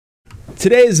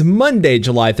Today is Monday,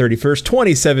 July 31st,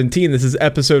 2017. This is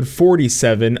episode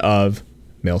 47 of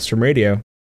Maelstrom Radio.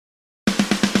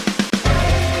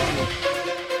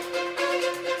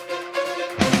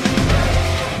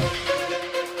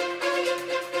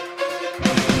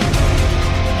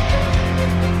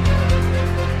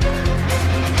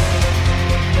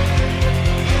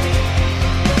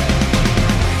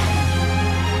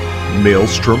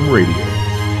 Maelstrom Radio.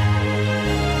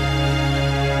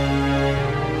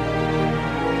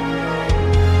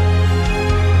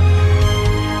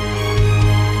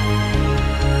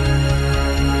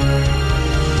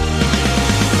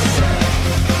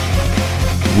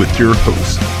 With your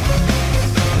hosts,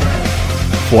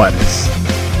 Flatus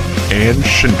and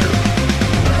Shinder.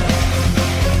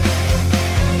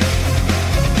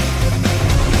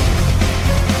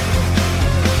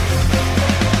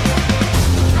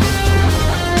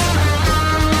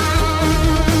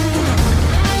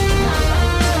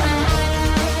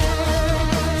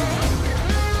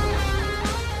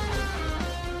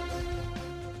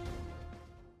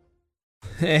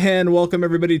 And welcome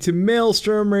everybody to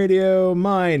Maelstrom Radio.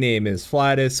 My name is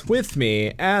Flatus. With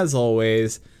me, as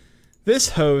always, this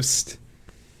host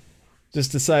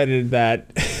just decided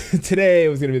that today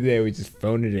was going to be the day we just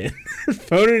phoned it in.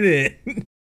 Phone it in.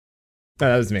 No,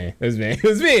 that was me. It was me.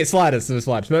 It's Flatus. It was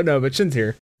Flatus. But Shin's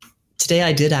here. Today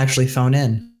I did actually phone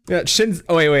in. Yeah, Shin's...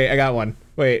 Oh, wait. I got one.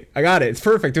 Wait, I got it. It's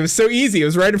perfect. It was so easy. It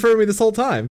was right in front of me this whole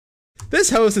time.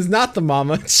 This host is not the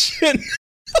mama. It's Shin.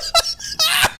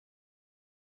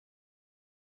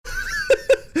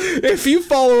 If you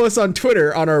follow us on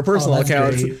Twitter on our personal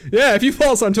accounts, if you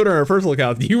follow us on Twitter on our personal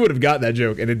accounts, you would have got that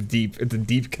joke, and it's deep. It's a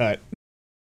deep cut.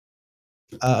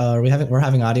 We're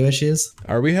having audio issues.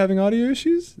 Are we having audio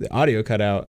issues? The audio cut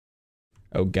out.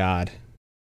 Oh God,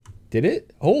 did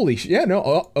it? Holy shit! Yeah,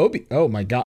 no. Oh my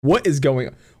God, what is going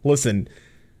on? Listen,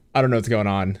 I don't know what's going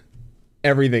on.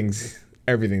 Everything's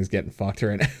getting fucked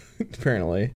right now.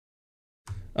 Apparently.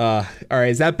 All right,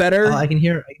 is that better? Oh, I can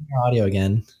hear audio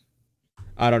again.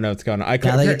 I don't know what's going on. All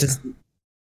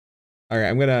right,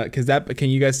 I'm gonna, can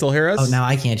you guys still hear us? Oh, now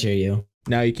I can't hear you.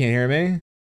 Now you can't hear me?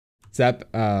 Is that,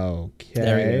 okay.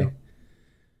 There we go.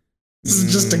 This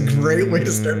is just a great way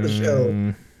to start the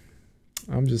show.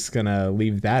 I'm just gonna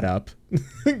leave that up.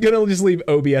 I'm gonna just leave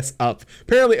OBS up.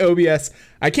 Apparently OBS,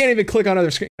 I can't even click on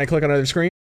other screen. Can I click on other screen?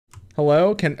 Hello?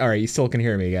 All right, you still can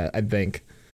hear me, I think.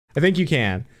 I think you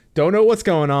can. Don't know what's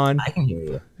going on. I can hear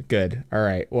you. Good. All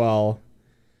right, well.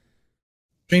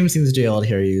 Stream seems to be able to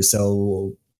hear you,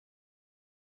 so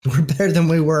we're better than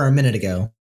we were a minute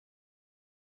ago.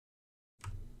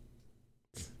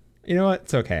 You know what?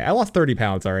 It's okay. I lost 30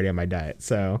 pounds already on my diet,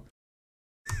 so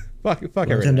fuck everything.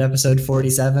 Welcome to episode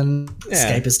 47.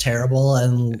 Yeah. Skype is terrible,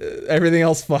 and everything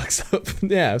else fucks up.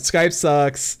 Yeah, Skype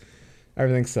sucks.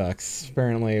 Everything sucks.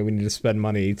 Apparently, we need to spend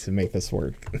money to make this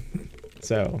work.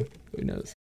 So, who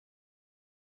knows?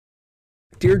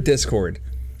 Dear Discord,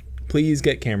 please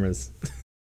get cameras.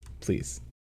 Please.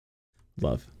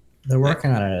 Love. They're working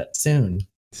on it soon.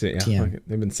 So, yeah,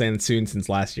 they've been saying soon since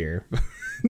last year.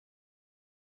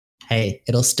 Hey,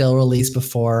 it'll still release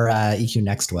before EQ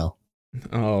Next will.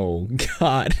 Oh,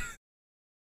 God.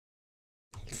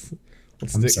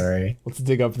 I'm sorry. Let's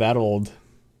dig up that old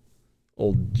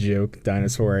joke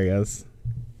dinosaur, I guess.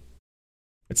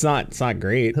 It's not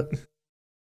great.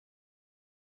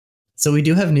 So we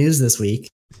do have news this week.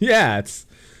 Yeah,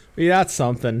 we got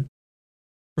something.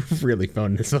 Really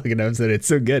phoned this fucking episode. It's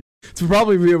so good. It's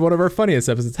probably one of our funniest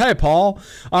episodes. Hi, Paul.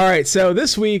 All right, so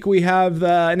this week we have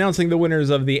announcing the winners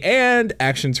of the And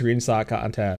Action Screenshot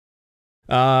Contest.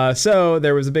 So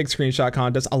there was a big screenshot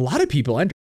contest. A lot of people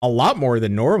entered, a lot more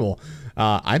than normal.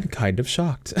 I'm kind of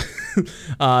shocked.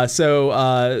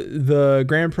 So the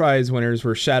grand prize winners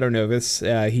were Shadow Novus.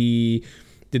 He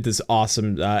did this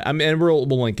awesome, and we'll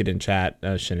link it in chat,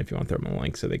 Shin, if you want to throw them a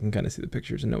link so they can kind of see the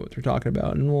pictures and know what they're talking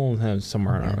about, and we'll have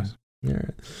somewhere on ours. All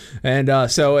right.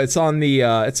 And so it's on the,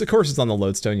 it's on the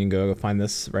Lodestone. You can go find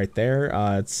this right there.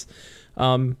 It's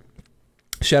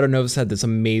Shadow Novus had this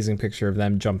amazing picture of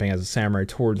them jumping as a samurai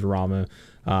towards Rama.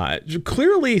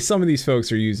 Clearly, some of these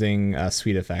folks are using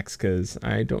sweet effects because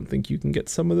I don't think you can get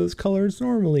some of those colors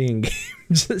normally in game.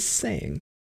 Just saying.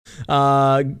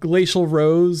 Glacial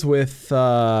Rose with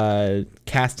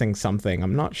casting something.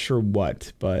 I'm not sure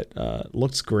what, but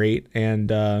looks great. And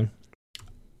it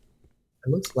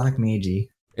looks black magey.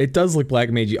 It does look black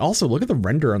magey. Also, look at the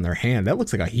render on their hand. That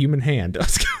looks like a human hand.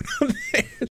 What's going on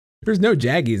there? There's no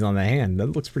jaggies on the hand. That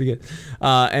looks pretty good.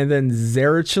 And then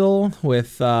Zerichel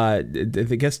with, I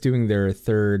guess, doing their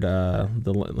third,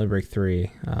 the Limerick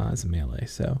 3 as a melee.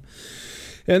 So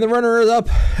And the runner-up,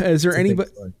 is there It's a big anybody?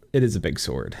 sword. It is a big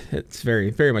sword. It's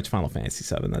very, very much Final Fantasy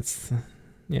VII. That's,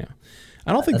 yeah.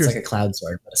 I don't think That's there's like a cloud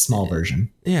sword, but a small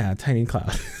version. yeah, tiny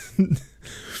cloud.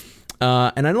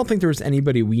 And I don't think there was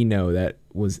anybody we know that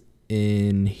was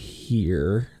in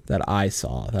here that I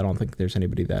saw. I don't think there's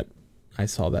anybody that I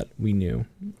saw that we knew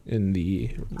in the.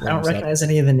 I don't recognize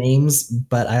any of the names,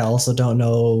 but I also don't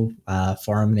know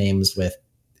forum names with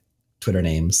Twitter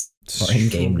names or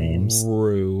in-game names.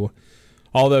 True.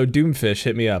 Although Doomfish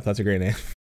hit me up. That's a great name.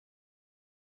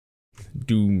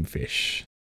 Doomfish.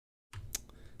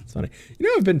 It's funny. You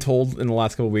know, I've been told in the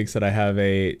last couple of weeks that I have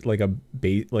a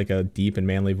deep and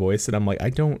manly voice, and I'm like, I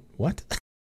don't. What?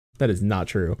 That is not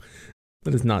true.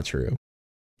 That is not true.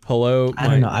 Hello. I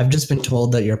don't know. I've just been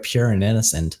told that you're pure and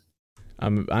innocent. I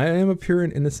am a pure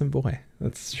and innocent boy.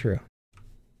 That's true.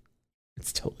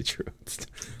 It's totally true. It's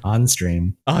On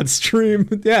stream. on stream.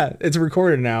 Yeah, it's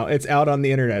recorded now. It's out on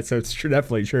the internet, so it's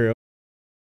definitely true.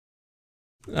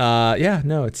 Yeah,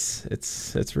 no,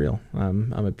 it's real.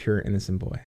 I'm a pure innocent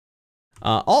boy.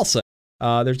 Also,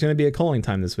 there's going to be a calling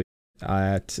time this week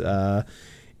at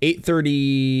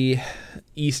 8:30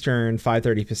 Eastern,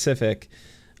 5:30 Pacific.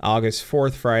 August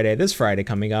 4th, Friday, this Friday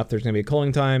coming up, there's going to be a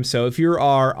calling time. So if you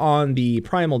are on the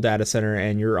Primal Data Center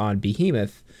and you're on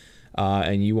Behemoth,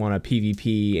 and you want to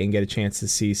PvP and get a chance to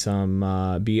see some,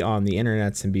 be on the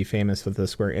internets and be famous with the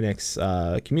Square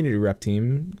Enix community rep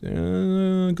team,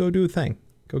 go do a thing.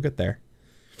 Go get there.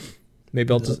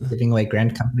 Maybe I'll just, Giving away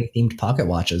Grand Company themed pocket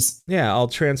watches. yeah, I'll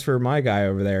transfer my guy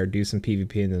over there, do some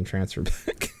PvP, and then transfer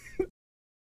back.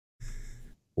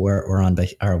 We're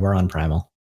on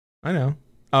Primal. I know.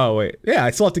 Oh, wait. Yeah,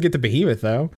 I still have to get the Behemoth,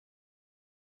 though.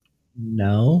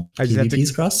 No, I just have to-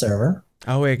 PvP's cross server.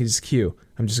 Oh, wait, I can just queue.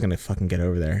 I'm just going to fucking get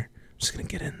over there. I'm just going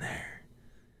to get in there.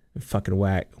 And fucking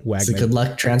wag So my- good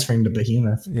luck transferring to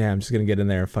Behemoth. Yeah, I'm just going to get in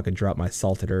there and fucking drop my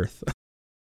salted earth.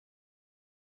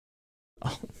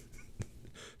 Oh.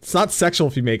 It's not sexual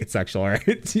if you make it sexual, all right?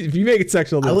 If you make it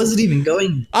sexual... I wasn't even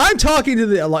going. I'm talking to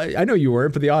the... I know you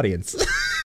weren't, but the audience.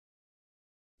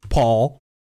 Paul.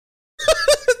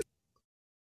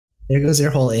 There goes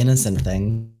your whole innocent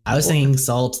thing. I was thinking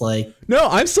salt like No,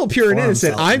 I'm still pure and Forum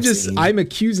innocent. self-esteem. I'm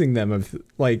accusing them of,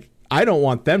 like, I don't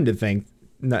want them to think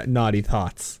naughty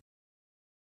thoughts.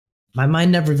 my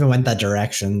mind never even went that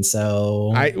direction.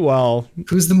 So Well,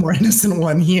 who's the more innocent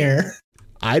one here?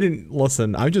 I didn't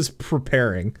listen. I'm just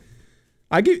preparing.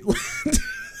 I get.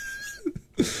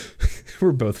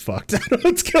 We're both fucked. I don't know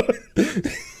what's going.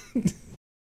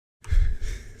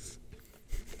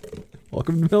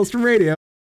 Welcome to Maelstrom Radio.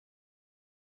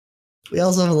 We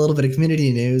also have a little bit of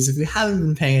community news. If you haven't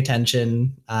been paying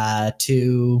attention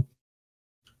to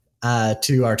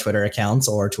our Twitter accounts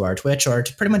or to our Twitch or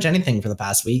to pretty much anything for the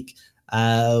past week,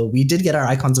 we did get our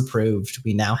icons approved.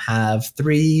 We now have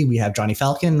 3. We have Johnny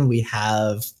Falcon, we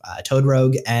have Toad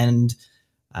Rogue, and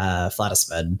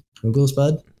Flattaspud. Google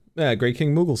Spud? Yeah, Great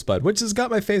King Moogle Spud, which has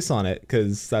got my face on it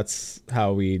because that's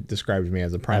how we described me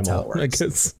as a primal. That's how it works. I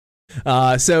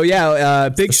guess. So yeah,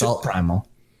 big Assault Primal.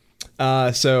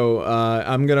 So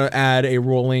I'm gonna add a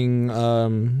rolling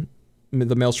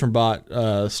the Maelstrom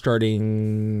bot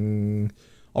starting.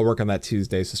 I'll work on that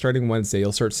Tuesday. So starting Wednesday,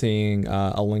 you'll start seeing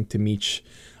a link to Meech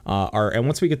art, and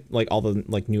once we get like all the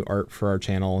like new art for our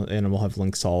channel, and we'll have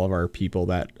links to all of our people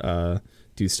that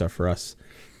do stuff for us.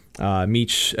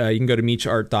 Meech, you can go to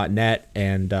meechart.net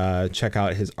and check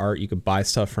out his art. You can buy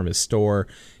stuff from his store.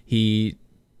 He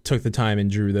took the time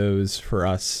and drew those for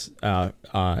us,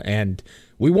 and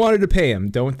we wanted to pay him.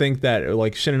 Don't think that,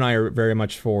 like, Shin and I are very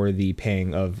much for the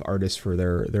paying of artists for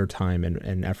their time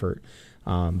and effort.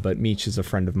 But Meech is a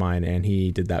friend of mine, and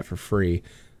he did that for free.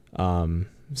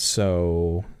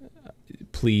 So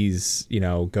please,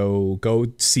 go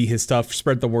see his stuff.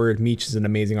 Spread the word. Meech is an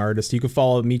amazing artist. You can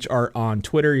follow Meech Art on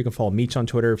Twitter. You can follow Meech on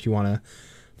Twitter if you want to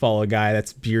follow a guy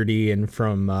that's beardy and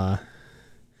from up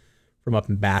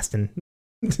in Baston.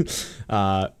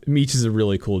 Meech is a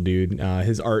really cool dude.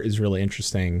 His art is really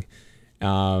interesting.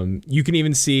 You can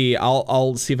even see.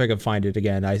 I'll see if I can find it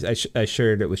again. I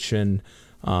shared it with Shin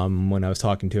when I was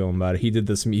talking to him about it. He did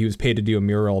this. He was paid to do a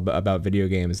mural about video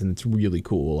games, and it's really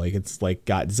cool. Like, it's like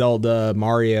got Zelda,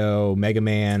 Mario, Mega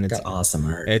Man. It's Got awesome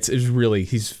art. It's really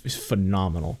he's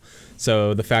phenomenal.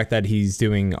 So the fact that he's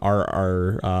doing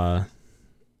our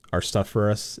stuff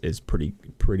for us is pretty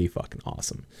fucking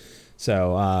awesome.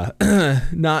 So I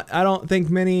don't think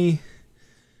many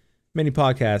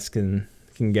podcasts can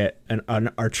get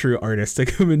our true artist to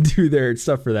come and do their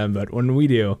stuff for them, but when we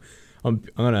do, I'm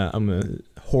gonna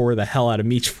whore the hell out of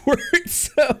Meech for it.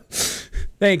 So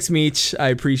Thanks, Meech. I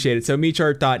appreciate it. So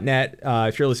meechart.net,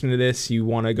 if you're listening to this, you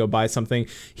want to go buy something.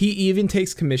 He even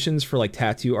takes commissions for like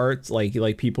tattoo arts,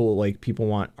 like people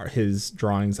want his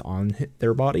drawings on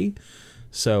their body.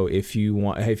 So if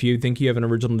you think you have an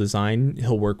original design,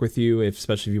 he'll work with you.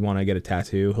 Especially if you want to get a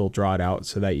tattoo, he'll draw it out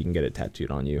so that you can get it tattooed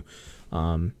on you.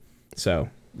 So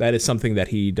that is something that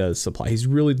he does supply. He's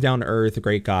really down to earth, a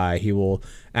great guy. He will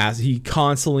ask. He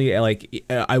constantly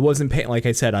I wasn't paying. Like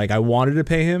I said, like I wanted to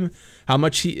pay him. How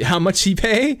much he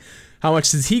pay? How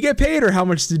much does he get paid, or how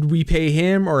much did we pay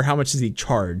him, or how much does he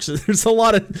charge? There's a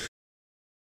lot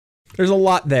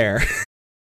there.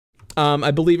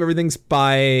 I believe everything's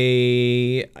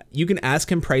by. You can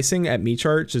ask him pricing at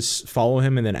MeChart. Just follow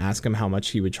him and then ask him how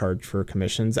much he would charge for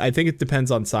commissions. I think it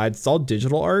depends on size. It's all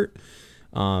digital art.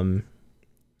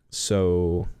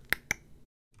 So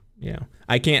yeah,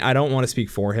 I don't want to speak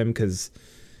for him because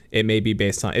it may be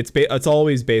based on, it's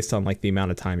always based on like the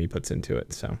amount of time he puts into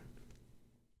it. So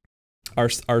our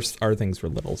things were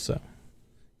little. So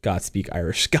God speak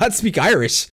Irish. I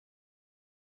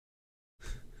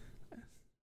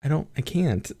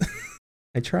can't.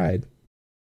 I tried.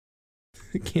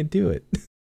 I can't do it.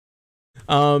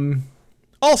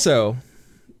 Also,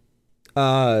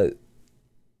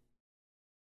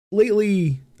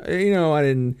 lately, we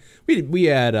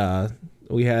had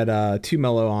 2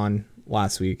 Mellow on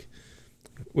last week,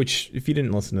 which if you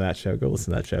didn't listen to that show, go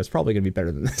listen to that show. It's probably going to be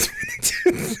better than this.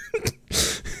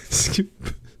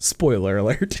 Spoiler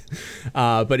alert.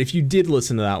 But if you did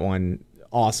listen to that one,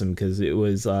 awesome, because it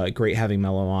was great having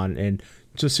Mellow on. And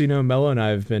just so you know, Mellow and I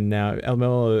have been now,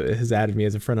 Mellow has added me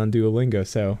as a friend on Duolingo,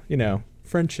 so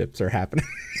friendships are happening.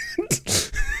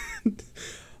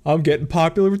 I'm getting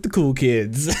popular with the cool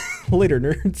kids. Later,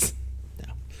 nerds.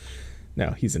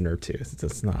 No, he's a nerd too.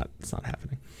 It's not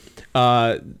happening.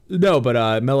 No,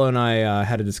 but Mello and I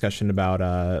had a discussion about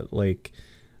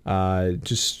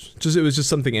just it was just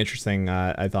something interesting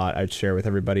I thought I'd share with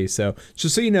everybody. So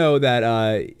just so you know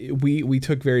that we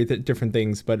took very different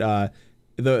things, but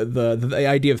the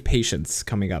idea of patience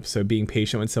coming up. So being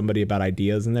patient with somebody about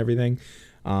ideas and everything.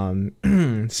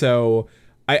 So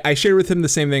I shared with him the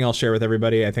same thing I'll share with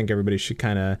everybody. I think everybody should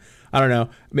kind of, I don't know,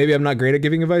 maybe I'm not great at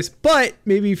giving advice, but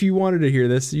maybe if you wanted to hear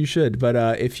this, you should. But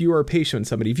if you are patient with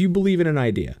somebody, if you believe in an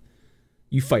idea,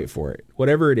 you fight for it,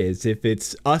 whatever it is. If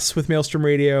it's us with Maelstrom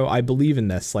Radio, I believe in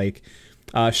this. Like,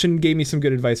 Shin gave me some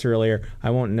good advice earlier. I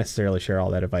won't necessarily share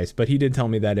all that advice, but he did tell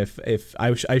me that if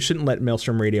I shouldn't let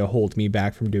Maelstrom Radio hold me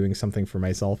back from doing something for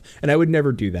myself, and I would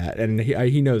never do that. And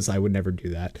he knows I would never do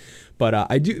that.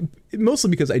 But I do, mostly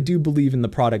because I do believe in the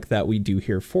product that we do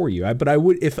here for you. But I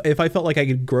would, if I felt like I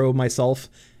could grow myself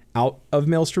out of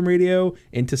Maelstrom Radio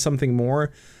into something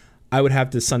more, I would have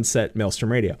to sunset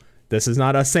Maelstrom Radio. This is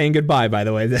not us saying goodbye, by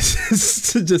the way.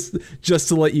 This is just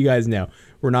to let you guys know.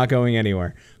 We're not going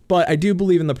anywhere. But I do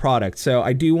believe in the product. So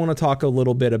I do want to talk a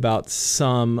little bit about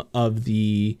some of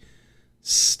the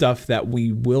stuff that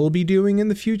we will be doing in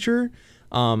the future.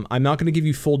 I'm not going to give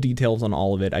you full details on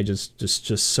all of it. I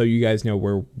just so you guys know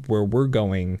where we're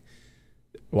going.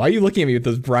 Why are you looking at me with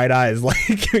those bright eyes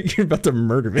like you're about to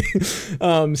murder me?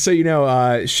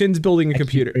 So Shin's building a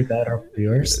computer.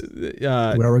 Viewers,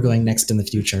 where we're going next in the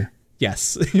future.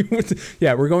 Yes.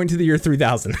 Yeah, we're going to the year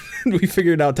 3000. We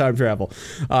figured out time travel.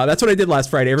 That's what I did last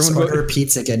Friday. Everyone order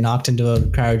pizza, get knocked into a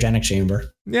cryogenic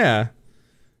chamber. Yeah.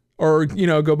 Or,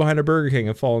 go behind a Burger King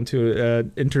and fall into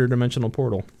an interdimensional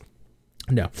portal.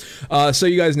 No. So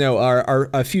you guys know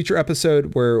our future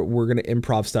episode where we're going to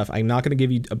improv stuff. I'm not going to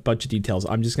give you a bunch of details.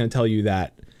 I'm just going to tell you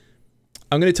that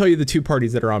I'm going to tell you the two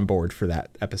parties that are on board for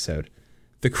that episode.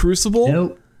 The Crucible.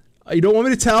 Nope. You don't want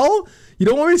me to tell? You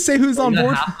don't want me to say who's on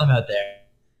board? Half of them out there.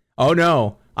 Oh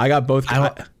no, I got both.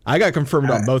 I got confirmed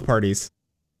on both parties.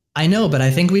 I know, but I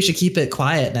think we should keep it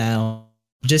quiet now,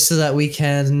 just so that we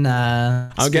can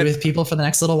stay with people for the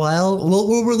next little while.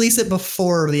 We'll release it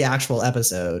before the actual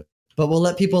episode, but we'll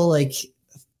let people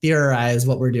theorize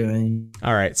what we're doing.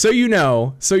 All right, so you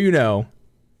know,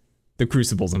 the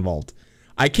Crucible's involved.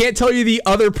 I can't tell you the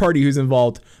other party who's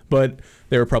involved, but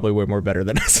they were probably way more better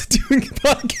than us at doing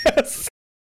podcasts.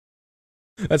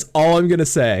 That's all I'm gonna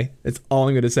say.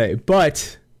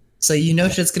 But so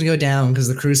shit's gonna go down because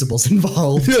the Crucible's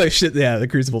involved. Shit, yeah, the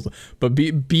Crucible's. But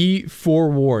be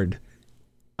forewarned.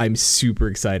 I'm super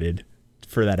excited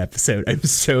for that episode. I'm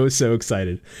so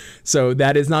excited. So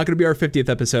that is not gonna be our 50th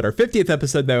episode. Our 50th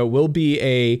episode though will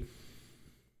be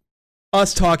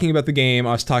us talking about the game,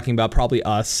 us talking about probably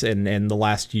us and the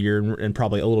last year and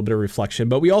probably a little bit of reflection.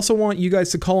 But we also want you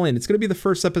guys to call in. It's going to be the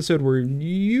first episode where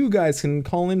you guys can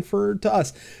call in to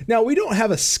us. Now, we don't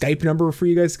have a Skype number for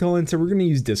you guys to call in, so we're going to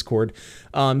use Discord.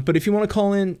 But if you want to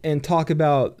call in and talk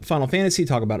about Final Fantasy,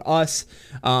 talk about us,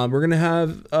 we're going to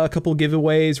have a couple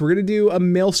giveaways. We're going to do a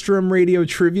Maelstrom Radio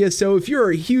trivia. So if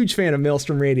you're a huge fan of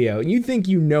Maelstrom Radio and you think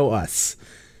you know us,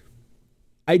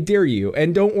 I dare you.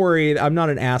 And don't worry, I'm not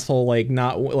an asshole,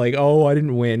 not like, oh, I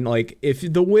didn't win. Like, if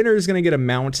the winner is going to get a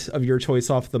mount of your choice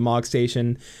off the Mog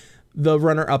Station, the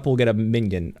runner-up will get a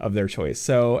minion of their choice.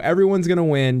 So everyone's going to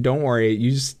win. Don't worry.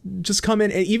 You just come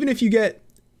in, and even if you get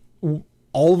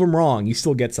all of them wrong, you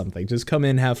still get something. Just come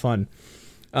in, have fun.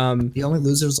 The only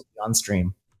losers will be on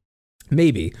stream.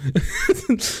 Maybe.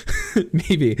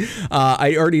 Maybe.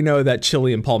 I already know that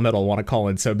Chili and Paul Metal want to call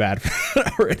in so bad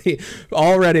already.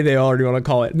 They already want to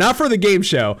call it. Not for the game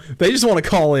show. They just want to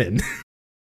call in.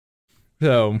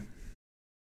 So.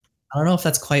 I don't know if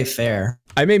that's quite fair.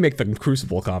 I may make the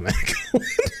Crucible comic.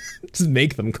 Just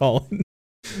make them call in.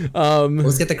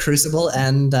 Let's get the Crucible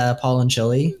and Paul and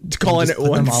Chili. Call in at once.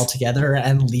 Put them all together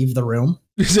and leave the room.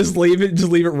 Just leave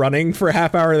it running for a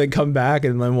half hour, then come back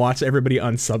and then watch everybody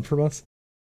unsub from us.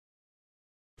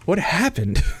 What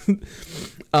happened?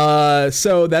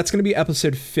 So that's going to be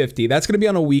episode 50. That's going to be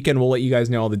on a weekend. We'll let you guys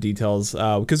know all the details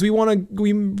because we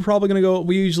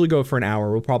usually go for an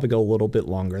hour. We'll probably go a little bit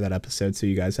longer that episode so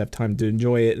you guys have time to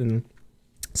enjoy it. And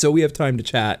so we have time to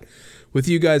chat with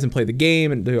you guys and play the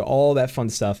game and do all that fun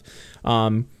stuff.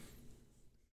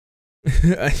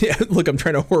 Yeah, look, I'm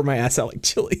trying to whore my ass out like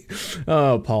Chili.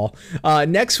 Oh, Paul.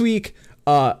 Next week,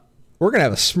 we're going to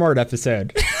have a smart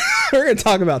episode. We're going to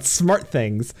talk about smart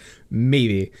things.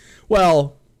 Maybe.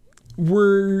 Well,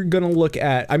 we're going to look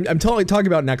at... I'm talking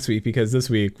about next week because this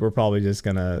week we're probably just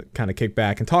going to kind of kick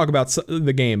back and talk about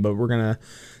the game. But we're going to...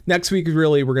 Next week,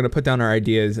 really, we're going to put down our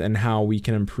ideas and how we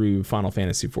can improve Final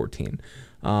Fantasy XIV.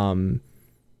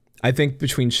 I think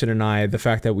between Shin and I, the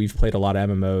fact that we've played a lot of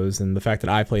MMOs and the fact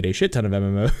that I played a shit ton of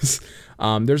MMOs,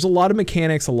 there's a lot of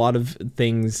mechanics, a lot of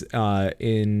things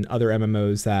in other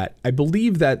MMOs that I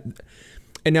believe that...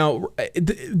 And now,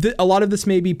 a lot of this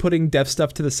may be putting dev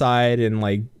stuff to the side and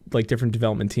like different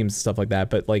development teams and stuff like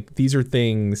that, but like these are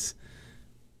things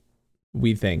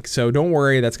we think. So don't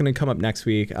worry, that's going to come up next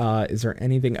week. Is there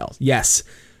anything else? Yes.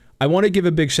 I want to give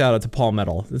a big shout out to Paul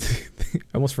Metal. I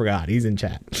almost forgot. He's in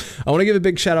chat. I want to give a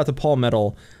big shout out to Paul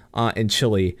Metal and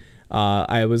Chili.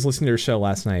 I was listening to their show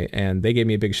last night and they gave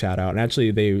me a big shout out. And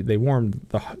actually they warmed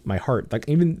my heart, like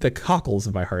even the cockles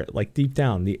of my heart, like deep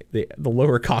down, the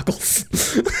lower cockles.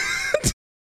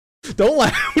 Don't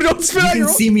laugh. Don't spit out your... You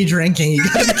can see me drinking. You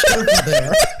gotta be careful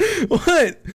there.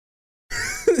 What?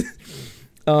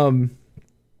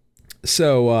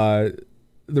 So,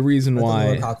 the reason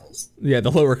why...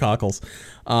 The lower cockles.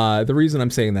 The reason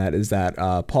I'm saying that is that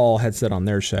Paul had said on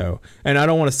their show, and I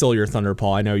don't want to steal your thunder,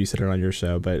 Paul. I know you said it on your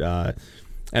show, but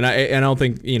and I don't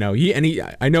think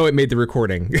I know it made the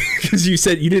recording because you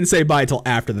said you didn't say bye till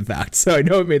after the fact, so I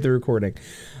know it made the recording.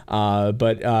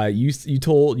 But you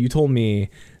told me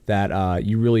that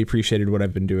you really appreciated what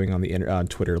I've been doing on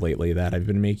Twitter lately. That I've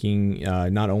been making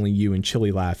not only you and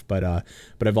Chili laugh, but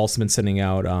I've also been sending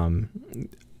out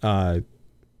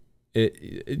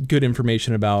good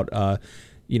information about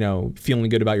feeling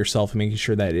good about yourself and making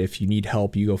sure that if you need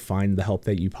help, you go find the help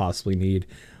that you possibly need,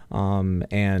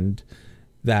 and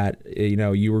that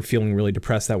you were feeling really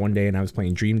depressed that one day and I was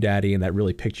playing Dream Daddy and that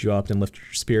really picked you up and lifted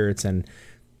your spirits. And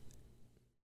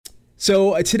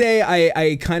so today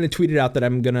I kind of tweeted out that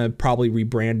I'm gonna probably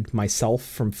rebrand myself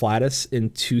from Flatus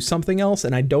into something else,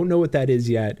 and I don't know what that is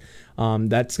yet.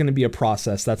 That's gonna be a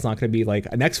process. That's not gonna be like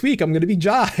next week. I'm gonna be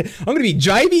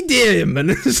Jivey Dim, and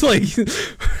it's like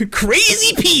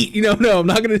Crazy Pete. No, I'm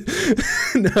not gonna.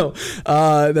 No,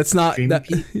 that's not. That,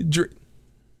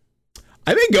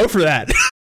 I may go for that.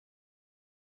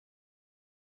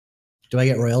 Do I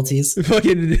get royalties?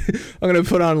 Fucking, I'm gonna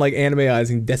put on like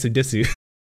anime-izing Desu Desu.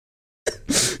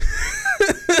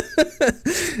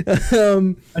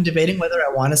 I'm debating whether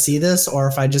I want to see this or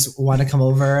if I just want to come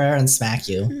over and smack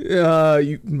you.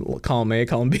 You column A,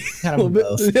 column B, a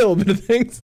little bit of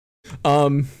things.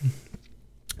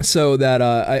 So that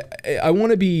I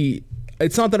want to be.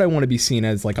 It's not that I want to be seen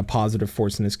as like a positive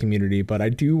force in this community, but I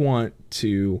do want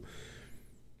to.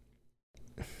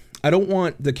 I don't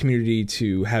want the community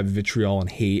to have vitriol and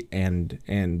hate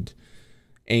and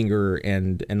anger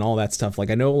and all that stuff. Like,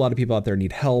 I know a lot of people out there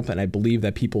need help, and I believe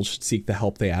that people should seek the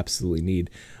help they absolutely need.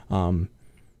 What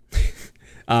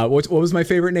was my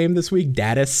favorite name this week?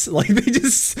 Dadis. Like, they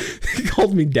just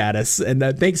called me Dadis, and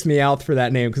that thanks me out for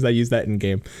that name because I use that in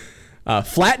game.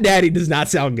 Flat Daddy does not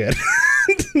sound good.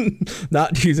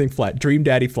 Not using flat. Dream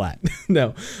Daddy Flat.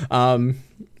 No.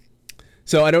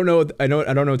 So I don't know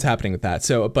what's happening with that.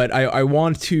 So, but I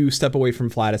want to step away from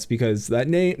Flatus because that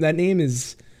name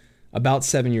is about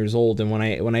 7 years old, and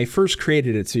when I first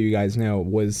created it, so you guys know,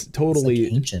 was totally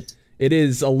like ancient. It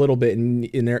is a little bit in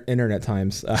internet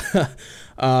times.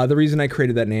 The reason I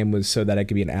created that name was so that I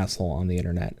could be an asshole on the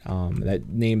internet. That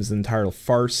name is an entire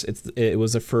farce. It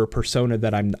was for a persona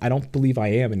that I don't believe I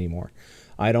am anymore.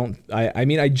 I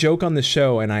mean, I joke on the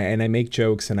show and I make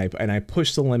jokes and I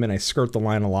push the limit, I skirt the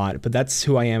line a lot, but that's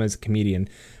who I am as a comedian.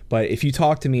 But if you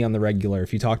talk to me on the regular,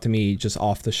 if you talk to me just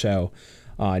off the show,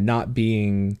 not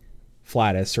being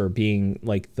Flatus or being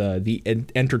like the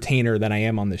entertainer that I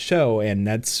am on the show, and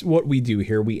that's what we do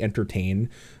here. We entertain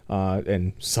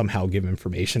and somehow give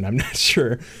information. I'm not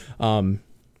sure. But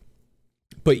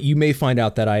you may find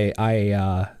out that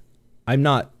I'm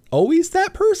not always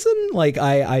that person. Like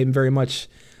I'm very much,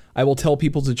 I will tell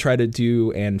people to try to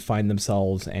do and find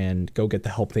themselves and go get the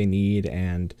help they need.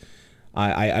 And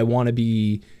I want to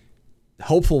be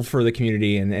helpful for the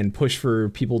community and push for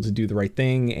people to do the right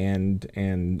thing.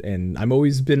 And I've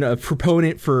always been a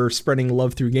proponent for spreading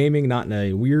love through gaming, not in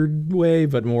a weird way,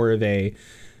 but more of a,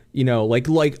 you know, like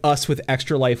us with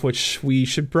Extra Life, which we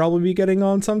should probably be getting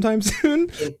on sometime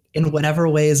soon. In whatever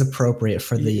way is appropriate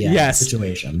for the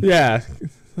situation. Yeah.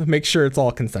 Make sure it's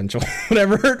all consensual.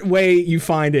 Whatever way you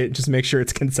find it, just make sure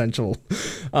it's consensual.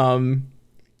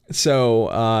 So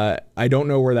I don't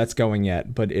know where that's going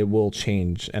yet, but it will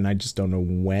change, and I just don't know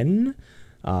when.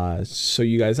 So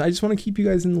you guys, I just want to keep you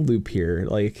guys in the loop here,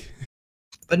 like.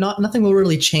 But nothing will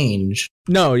really change.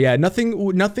 No, yeah, nothing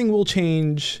will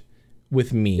change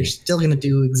with me. You're still gonna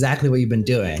do exactly what you've been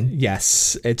doing.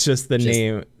 Yes, it's just the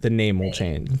name. The name will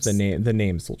change. The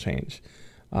names will change.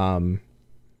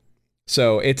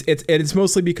 So it's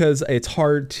mostly because it's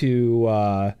hard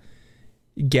to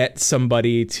get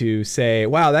somebody to say,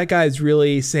 wow, that guy's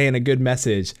really saying a good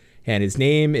message, and his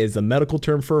name is a medical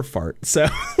term for a fart. So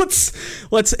let's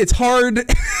it's hard.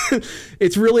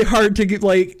 It's really hard to get,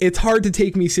 like, it's hard to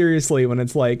take me seriously when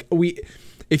it's like,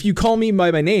 if you call me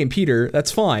by my name, Peter,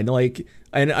 that's fine. Like,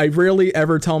 and I rarely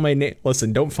ever tell my name.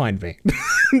 Listen, don't find me.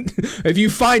 If you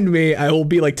find me, I will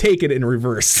be like, take it in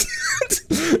reverse.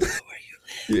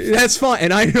 That's fine,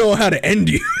 and I know how to end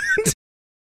you.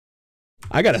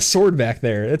 I got a sword back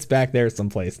there. It's back there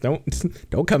someplace. Don't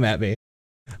come at me.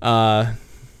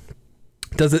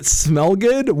 Does it smell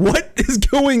good? What is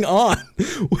going on?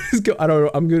 I don't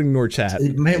know. I'm gonna ignore chat.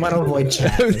 You may want to avoid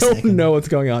chat. I don't know what's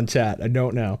going on, chat. I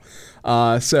don't know.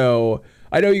 So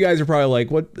I know you guys are probably like,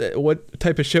 what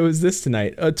type of show is this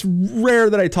tonight? It's rare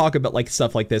that I talk about like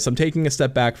stuff like this. I'm taking a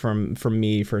step back from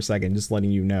me for a second, just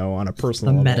letting you know on a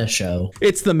personal level. Meta show.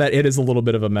 It is a little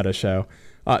bit of a meta show.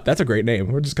 That's a great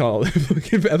name. We're just calling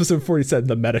episode 47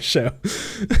 the meta show.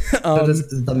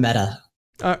 The meta.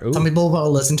 Some people will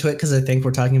listen to it because I think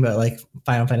we're talking about like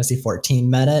Final Fantasy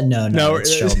 14 meta. No,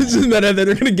 it's just meta.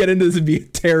 They're gonna get into this and be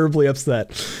terribly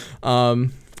upset.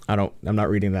 I'm not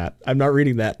reading that.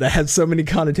 That has so many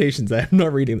connotations. I'm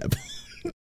not reading that.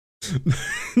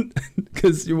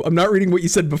 Because I'm not reading what you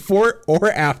said before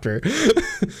or after.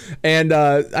 And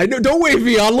I know, don't wave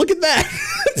me on. Look at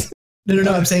that.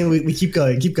 No. I'm saying we keep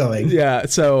going. Yeah.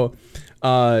 So,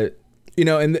 you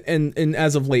know, and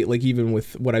as of late, like even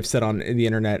with what I've said on the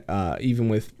internet, even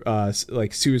with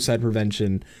like suicide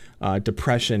prevention,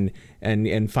 depression,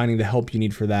 and finding the help you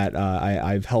need for that,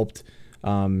 I've helped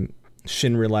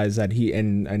Shin realize that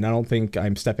and I don't think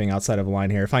I'm stepping outside of a line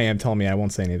here. If I am, tell me. I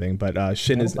won't say anything. But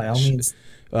Shin is now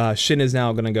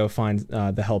going to go find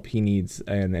the help he needs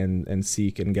and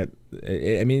seek and get.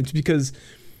 I mean, it's because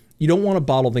you don't want to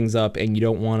bottle things up, and you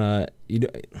don't want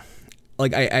to.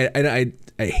 Like I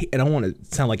don't want to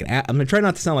sound like I'm gonna try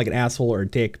not to sound like an asshole or a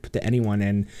dick to anyone,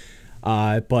 and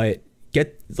but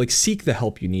seek the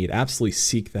help you need. Absolutely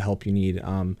seek the help you need.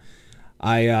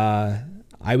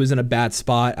 I was in a bad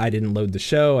spot. I didn't load the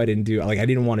show. I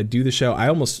didn't want to do the show. I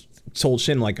almost told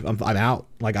Shin like I'm out.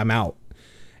 Like I'm out,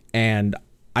 and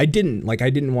I didn't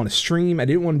want to stream. I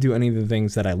didn't want to do any of the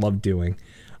things that I love doing.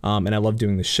 And I love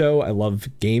doing the show. I love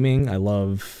gaming.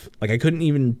 I couldn't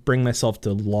even bring myself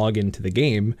to log into the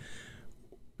game,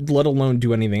 let alone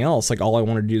do anything else. Like all I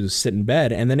wanted to do was sit in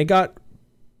bed. And then it got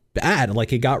bad.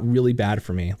 Like it got really bad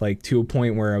for me, like to a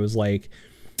point where I was like,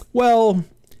 well,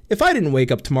 if I didn't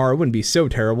wake up tomorrow, it wouldn't be so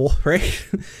terrible, right?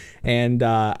 And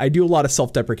I do a lot of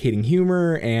self-deprecating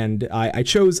humor, and I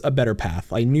chose a better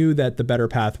path. I knew that the better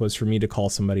path was for me to call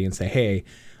somebody and say, hey,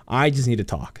 I just need to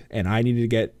talk, and I needed to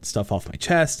get stuff off my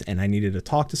chest, and I needed to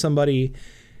talk to somebody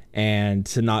and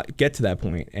to not get to that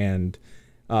point. And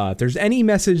if there's any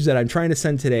message that I'm trying to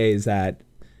send today, is that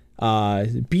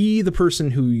be the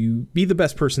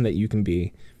best person that you can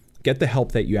be. Get the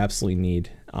help that you absolutely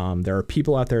need. There are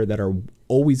people out there that are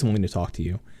always willing to talk to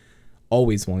you,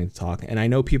 always willing to talk. And I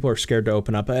know people are scared to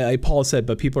open up. Paul said,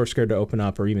 but people are scared to open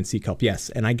up or even seek help. Yes,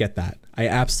 and I get that. I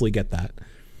absolutely get that.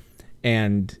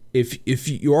 And if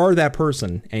you are that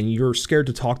person and you're scared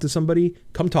to talk to somebody,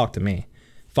 come talk to me.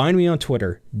 Find me on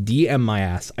Twitter, DM my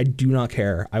ass. I do not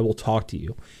care. I will talk to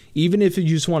you. Even if you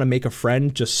just want to make a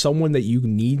friend, just someone that you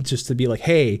need just to be like,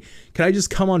 hey, can I just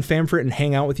come on Famfrit and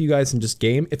hang out with you guys and just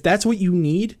game? If that's what you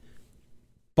need,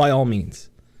 by all means,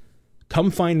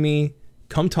 come find me,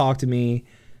 come talk to me.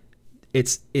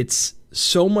 It's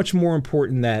so much more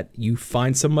important that you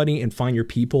find somebody and find your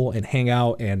people and hang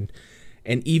out, and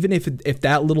even if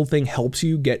that little thing helps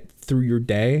you get through your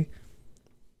day,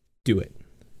 do it.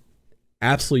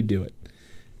 Absolutely do it.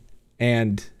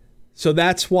 And so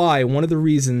that's why one of the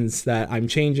reasons that I'm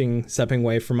stepping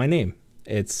away from my name.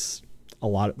 It has a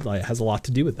lot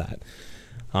to do with that.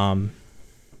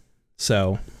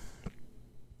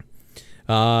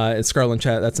 It's Scarlet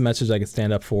Chat. That's a message I could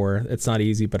stand up for. It's not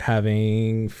easy, but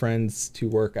having friends to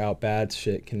work out bad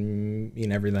shit can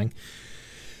mean everything.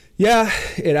 Yeah,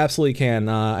 it absolutely can.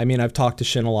 I mean, I've talked to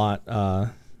Shin a lot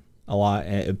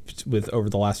with over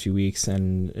the last few weeks,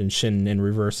 and Shin in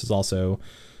reverse is also,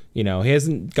 he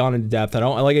hasn't gone into depth.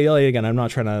 Again, I'm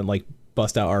not trying to like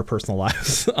bust out our personal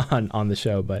lives on the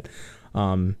show, but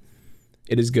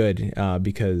it is good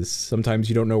because sometimes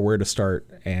you don't know where to start,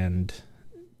 and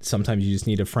sometimes you just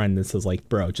need a friend that says like,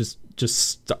 bro, just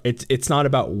it's not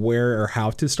about where or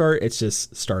how to start. It's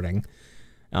just starting.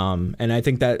 And I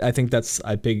think that's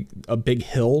a big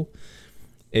hill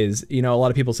is, a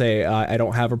lot of people say, I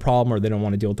don't have a problem, or they don't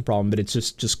want to deal with the problem, but it's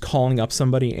just calling up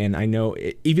somebody. And I know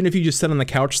even if you just sit on the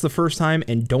couch the first time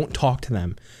and don't talk to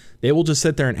them, they will just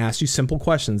sit there and ask you simple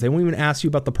questions. They won't even ask you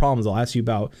about the problems. They'll ask you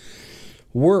about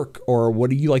work or what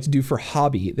do you like to do for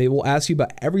hobby. They will ask you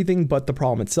about everything but the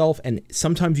problem itself. And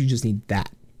sometimes you just need that.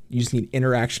 You just need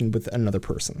interaction with another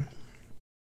person.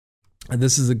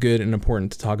 This is a good and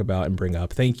important to talk about and bring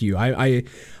up. Thank you. I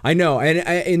know,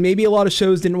 and maybe a lot of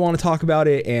shows didn't want to talk about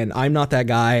it, and I'm not that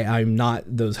guy. I'm not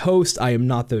those hosts. I am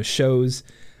not those shows.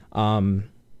 And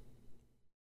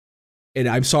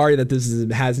I'm sorry that this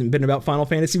hasn't been about Final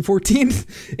Fantasy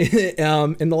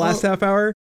XIV in the last half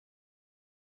hour.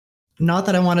 Not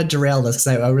that I want to derail this,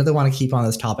 because I really want to keep on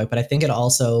this topic, but I think it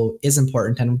also is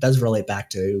important and does relate back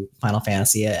to Final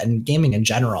Fantasy and gaming in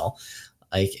general.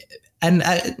 And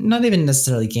not even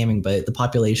necessarily gaming, but the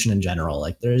population in general.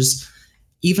 Like, there's,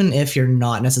 even if you're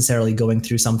not necessarily going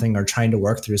through something or trying to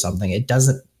work through something, it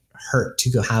doesn't hurt to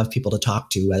go have people to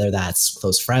talk to, whether that's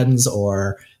close friends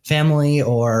or family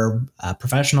or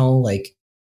professional. Like,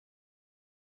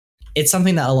 it's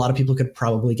something that a lot of people could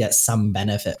probably get some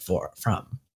benefit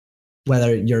from,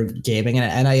 whether you're gaming.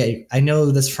 And I know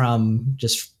this from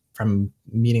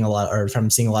meeting a lot, or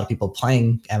from seeing a lot of people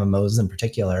playing MMOs in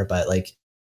particular, but like,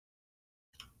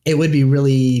 it would be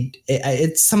really,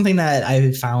 it's something that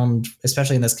I've found,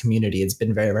 especially in this community, it's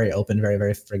been very, very open, very,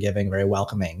 very forgiving, very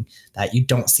welcoming, that you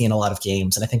don't see in a lot of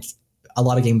games. And I think a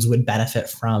lot of games would benefit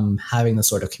from having this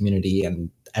sort of community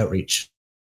and outreach.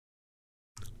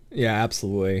 Yeah,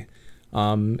 absolutely.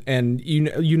 And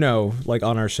like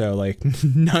on our show, like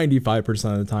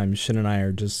 95% of the time, Shin and I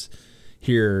are just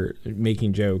here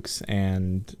making jokes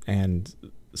and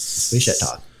we should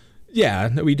talk. Yeah,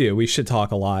 we do. We should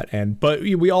talk a lot, but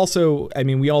we also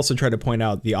try to point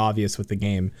out the obvious with the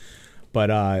game, but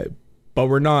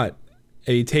we're not.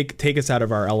 Take us out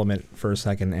of our element for a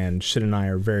second. And Shin and I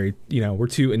are very, we're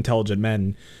two intelligent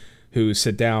men who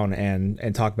sit down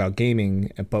and talk about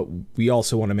gaming, but we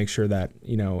also want to make sure that,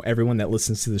 everyone that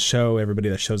listens to the show, everybody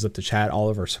that shows up to chat, all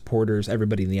of our supporters,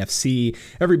 everybody in the FC,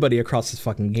 everybody across this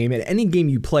fucking game, at any game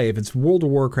you play, if it's World of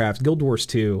Warcraft, Guild Wars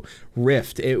 2,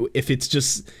 Rift, if it's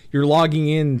just you're logging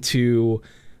into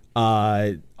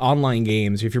online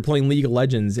games, if you're playing League of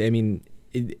Legends, anybody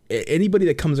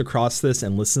that comes across this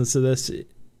and listens to this,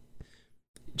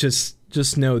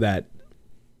 just know that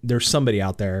there's somebody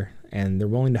out there and they're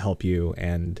willing to help you.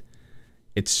 And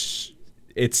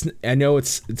I know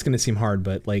it's going to seem hard,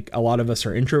 but like, a lot of us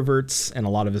are introverts and a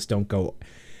lot of us don't go.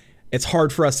 It's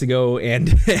hard for us to go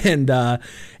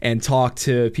and talk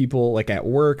to people like at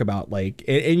work about like,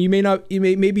 and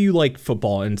maybe you like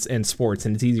football and sports,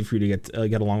 and it's easy for you to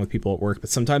get along with people at work, but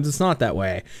sometimes it's not that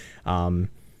way. When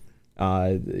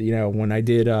I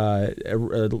did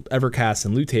Evercast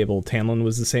and Loot Table, Tanlin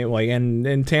was the same. Like, and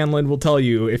Tanlin will tell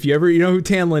you, if you ever who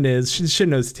Tanlin is,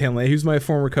 Shin knows Tanlin. He was my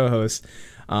former co-host.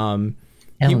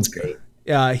 Tanlin's great.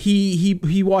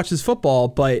 he watches football,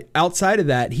 but outside of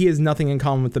that, he has nothing in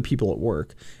common with the people at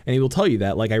work, and he will tell you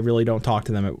that. Like, I really don't talk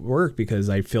to them at work because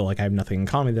I feel like I have nothing in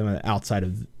common with them outside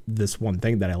of this one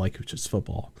thing that I like, which is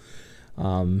football.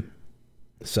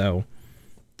 So,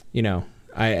 you know,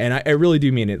 I really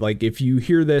do mean it. Like, if you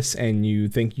hear this and you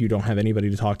think you don't have anybody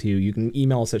to talk to, you can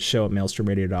email us at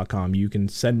show@maelstromradio.com. You can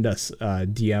send us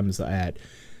DMs at.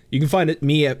 You can find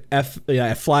me at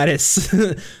Flatus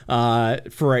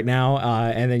for right now,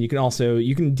 and then you can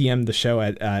DM the show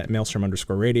at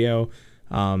Maelstrom_radio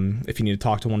if you need to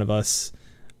talk to one of us.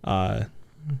 And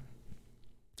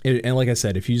like I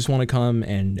said, if you just want to come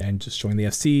and just join the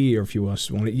FC, or if you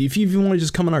even want to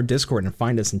just come on our Discord and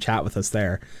find us and chat with us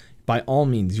there, by all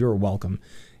means, you're welcome.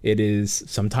 It is,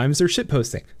 sometimes there's shit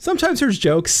posting, sometimes there's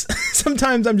jokes,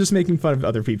 sometimes I'm just making fun of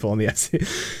other people on the FC.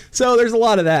 So there's a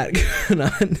lot of that going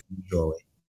on. Usually.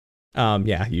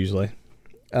 Yeah, usually.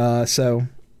 So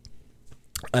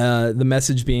the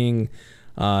message being,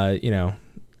 life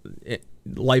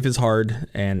is hard,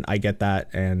 and I get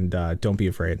that, and don't be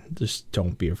afraid. Just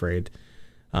don't be afraid,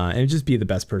 and just be the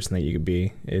best person that you can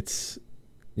be. It's,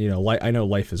 I know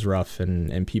life is rough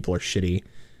and people are shitty.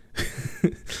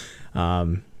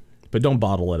 But don't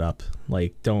bottle it up.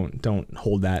 Like, don't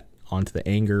hold that onto the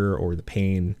anger or the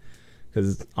pain,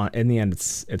 because in the end,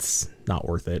 it's not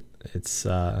worth it. It's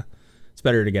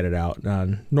better to get it out.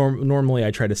 Normally,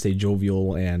 I try to stay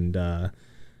jovial and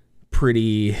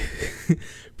pretty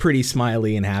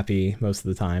smiley and happy most of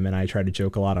the time, and I try to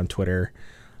joke a lot on Twitter.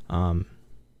 But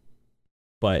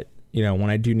when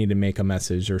I do need to make a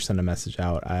message or send a message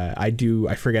out,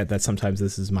 I forget that sometimes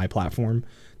this is my platform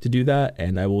to do that,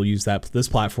 and I will use this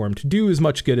platform to do as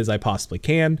much good as I possibly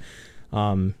can,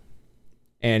 and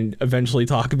eventually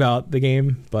talk about the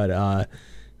game. But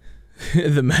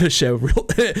the meta show,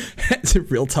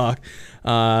 real talk,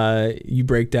 you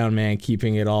break down, man,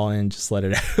 keeping it all in, just let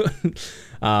it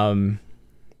out.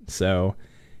 So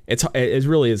it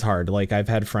really is hard. Like, I've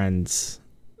had friends,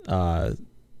 that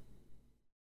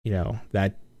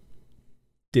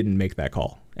didn't make that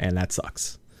call, and that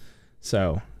sucks.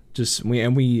 So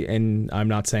and I'm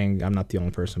not saying I'm not the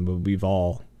only person, but we've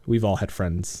all had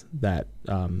friends that,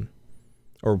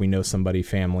 or we know somebody,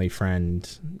 family,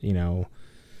 friend,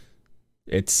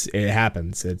 it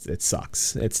happens. It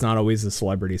sucks. It's not always a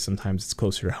celebrity. Sometimes it's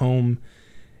closer to home.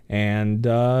 And,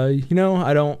 I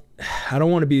don't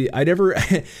want to be, I grew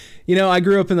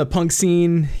up in the punk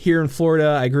scene here in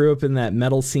Florida. I grew up in that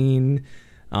metal scene.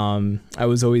 I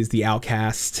was always the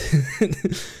outcast,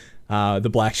 the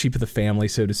black sheep of the family,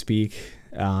 so to speak.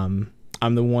 I'm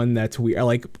the one that's weird.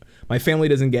 Like, my family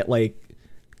doesn't get like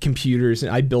computers,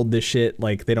 and I build this shit.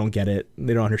 Like, they don't get it.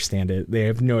 They don't understand it. They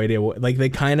have no idea what, like, they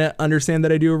kind of understand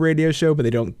that I do a radio show, but they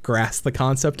don't grasp the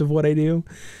concept of what I do.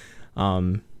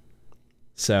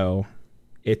 So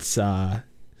it's,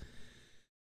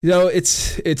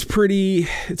 it's pretty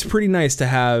nice to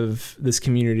have this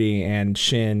community and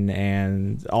Shin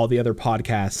and all the other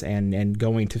podcasts and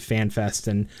going to FanFest,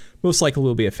 and most likely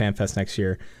we'll be at FanFest next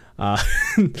year,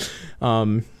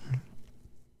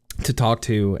 to talk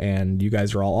to. And you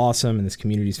guys are all awesome, and this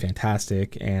community is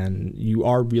fantastic, and you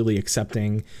are really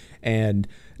accepting. And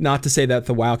not to say that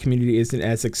the WoW community isn't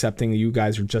as accepting. You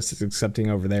guys are just as accepting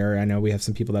over there. I know we have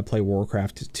some people that play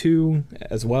Warcraft 2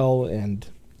 as well, and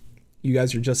you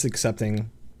guys are just accepting.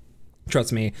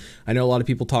 Trust me, I know a lot of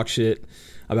people talk shit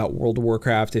about World of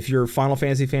Warcraft. If you're a Final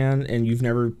Fantasy fan and you've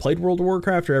never played World of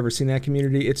Warcraft or ever seen that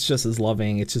community, it's just as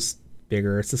loving. It's just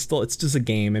bigger. It's just a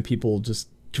game, and people just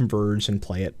converge and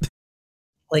play it.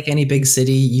 Like any big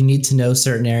city, you need to know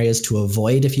certain areas to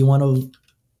avoid if you want to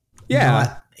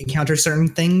not encounter certain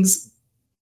things.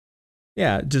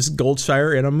 Yeah, just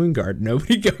Goldshire and a Moonguard.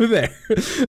 Nobody go there.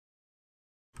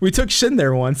 We took Shin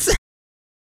there once.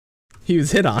 He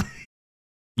was hit on.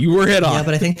 You were hit on. Yeah,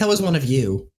 but I think that was one of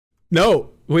you. No.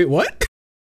 Wait, what?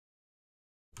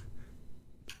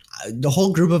 The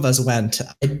whole group of us went.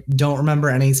 I don't remember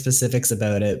any specifics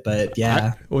about it, but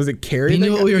yeah. Was it Carrie? We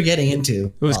knew what we were getting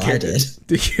into. It was Carrie.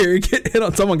 Did Carrie get hit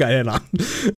on? Someone got hit on.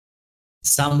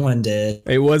 Someone did.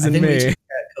 It wasn't me.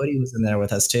 Cody was in there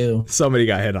with us too. Somebody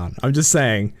got hit on. I'm just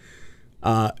saying.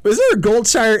 Was there a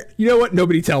Goldshire? You know what?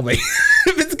 Nobody tell me.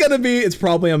 If it's gonna be, it's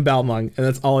probably on Balmung, and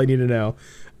that's all I need to know.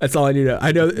 That's all I need to know.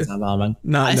 I know it's not Balmung.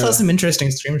 I saw some interesting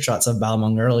screenshots of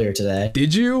Balmung earlier today.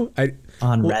 Did you?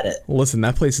 On Reddit. Listen,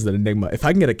 that place is an enigma. If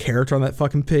I can get a character on that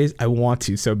fucking page, I want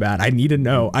to so bad. I need to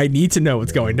know. I need to know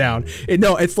what's going down.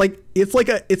 It's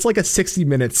like a 60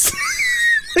 minutes.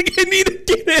 Like, I need to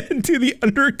get into the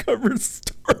undercover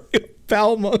story of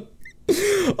Balmung.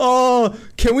 Oh,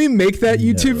 can we make that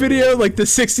YouTube video, like the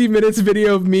 60 minutes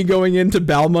video of me going into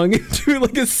Balmung and doing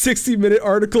like a 60-minute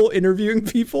article interviewing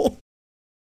people?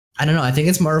 I don't know. I think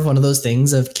it's more of one of those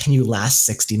things of, can you last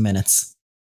 60 minutes?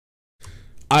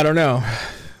 I don't know.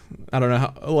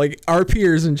 How, like our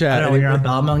peers in chat. I don't know, when you're on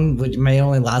Balmung, which may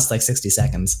only last like 60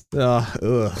 seconds.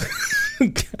 Ugh.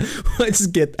 I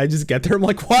just get there. I'm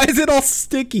like, why is it all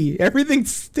sticky?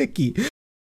 Everything's sticky.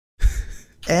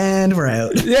 And we're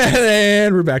out. Yeah,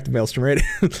 and we're back to Maelstrom Radio.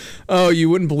 Oh, you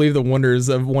wouldn't believe the wonders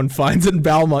of one finds in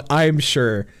Balmung. I am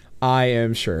sure.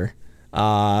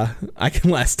 I can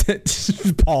last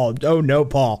it. Paul. Oh no,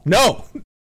 Paul. No.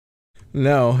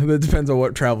 That depends on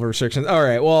what travel restrictions. All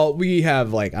right. Well, we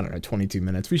have like, I don't know, 22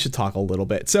 minutes. We should talk a little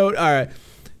bit. So, all right.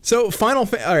 So all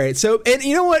right. So, and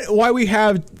you know what? Why we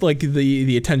have like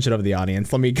the attention of the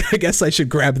audience? I guess I should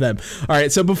grab them. All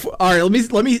right. So before, all right.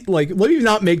 Let me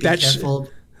not make that.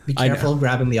 Be careful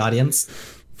grabbing the audience.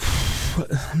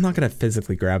 I'm not gonna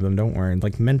physically grab them. Don't worry.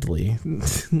 Like mentally,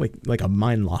 like a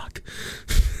mind lock.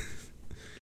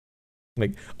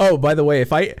 Like, oh, by the way,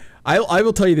 if I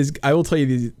will tell you this. I will tell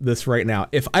you this right now.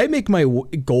 If I make my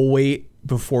goal weight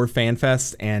before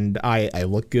FanFest and I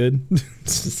look good,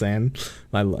 just saying,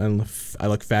 I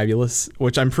look fabulous,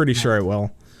 which I'm pretty sure I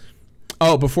will.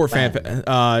 Oh, before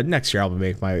FanFest, next year I'll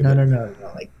make my. No.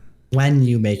 Like when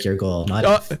you make your goal, not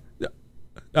if.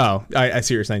 Oh, I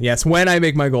see what you're saying. Yes, when I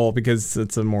make my goal, because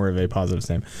it's a more of a positive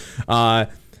name.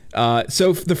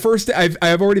 So the first day,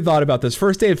 I've already thought about this.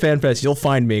 First day of FanFest, you'll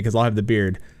find me because I'll have the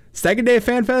beard. Second day of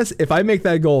FanFest, if I make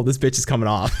that goal, this bitch is coming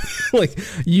off. Like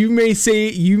you may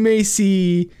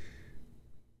see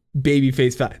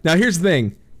babyface fat. Now here's the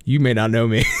thing: you may not know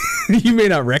me. You may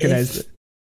not recognize it.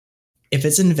 If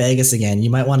it's in Vegas again, you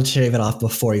might want to shave it off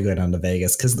before you go down to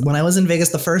Vegas. Because when I was in Vegas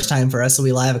the first time for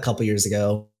SOE Live a couple years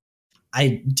ago,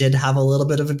 I did have a little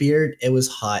bit of a beard. It was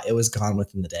hot. It was gone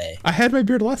within the day. I had my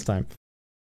beard last time.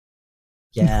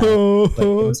 Yeah, but it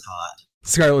was hot.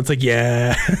 Scarlett's like,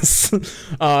 yes.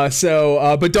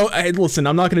 But don't listen.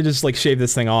 I'm not gonna just like shave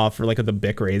this thing off or like with a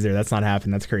Bic razor. That's not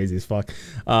happening. That's crazy as fuck.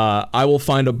 I will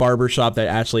find a barber shop that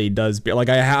actually does like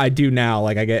I do now.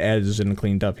 Like I get edged and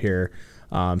cleaned up here.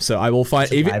 So I will find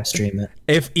live stream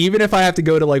it. Even if I have to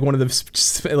go to like one of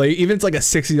the like even if it's like a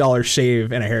 $60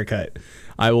 shave and a haircut.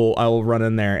 I will run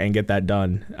in there and get that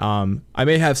done. I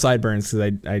may have sideburns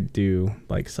because I do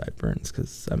like sideburns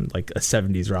because I'm like a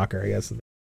 70s rocker, I guess.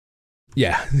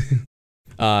 Yeah.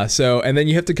 So and then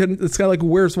you have to it's kind of like,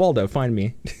 where's Waldo? Find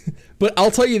me. But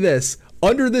I'll tell you this: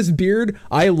 under this beard,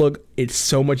 it's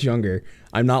so much younger.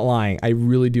 I'm not lying. I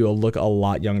really do look a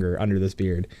lot younger under this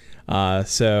beard.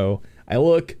 So I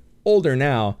look older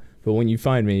now, but when you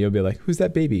find me, you'll be like, who's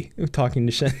that baby talking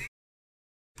to Shen?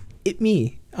 It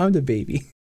me. I'm the baby.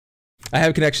 I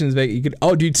have connections. You could.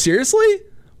 Oh, dude, seriously?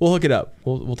 We'll hook it up.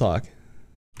 We'll talk.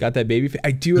 Got that baby?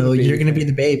 I do. So you're gonna be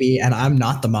the baby, and I'm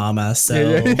not the mama.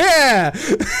 So yeah,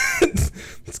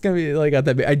 it's gonna be like got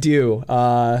that. I do.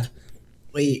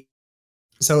 Wait.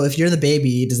 So if you're the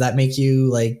baby, does that make you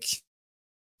like,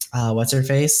 what's her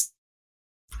face?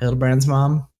 Hildebrand's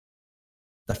mom,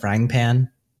 the frying pan.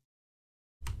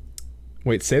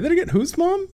 Wait, say that again. Whose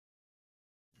mom?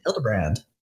 Hildebrand.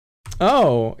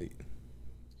 Oh,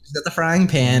 she's got the frying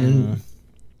pan.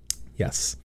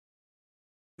 Yes.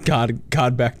 God,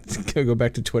 go back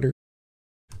to Twitter.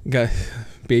 Got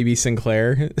baby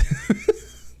Sinclair.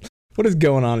 What is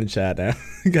going on in chat now?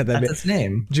 Got that. That's his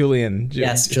name. Julian.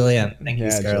 Yes, Julian. Thank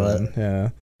you, Scarlett.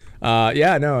 Julian. Yeah.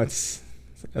 Yeah. No, it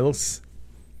looks.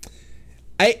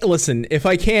 Listen, if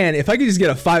I could just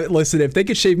get if they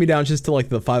could shave me down just to like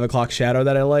the 5 o'clock shadow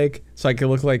that I like, so I could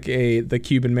look like the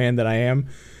Cuban man that I am,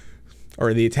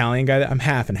 or the Italian guy that I'm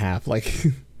half and half, like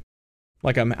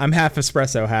I'm half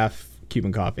espresso, half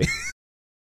Cuban coffee.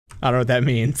 I don't know what that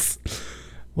means,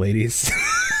 ladies.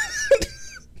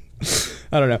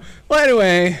 I don't know. Well,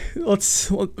 anyway, we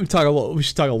should talk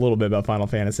a little bit about Final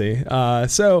Fantasy.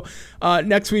 So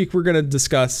next week we're gonna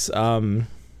discuss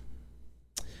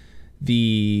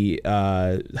the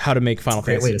how to make Final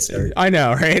Fantasy. Way to start. I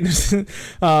know, right?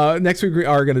 Next week we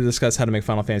are going to discuss how to make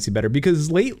Final Fantasy better, because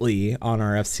lately on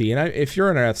our FC, and if you're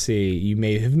on our FC, you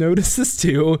may have noticed this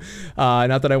too.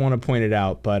 Not that I want to point it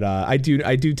out, but I do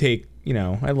take,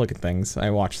 I look at things,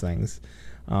 I watch things.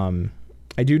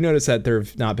 I do notice that there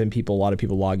have not been a lot of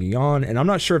people logging on, and I'm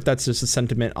not sure if that's just a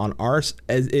sentiment on ours.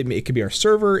 It could be our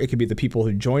server, it could be the people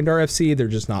who joined our FC. They're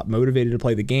just not motivated to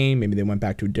play the game. Maybe they went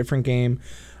back to a different game.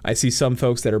 I see some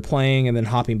folks that are playing and then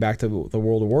hopping back to the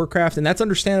World of Warcraft, and that's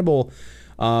understandable.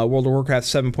 World of Warcraft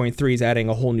 7.3 is adding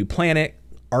a whole new planet,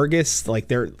 Argus, like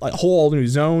they're like whole all new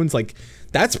zones. Like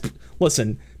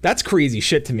listen, That's crazy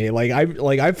shit to me.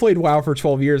 I've played WoW for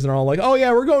 12 years and they're all like, oh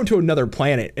yeah, we're going to another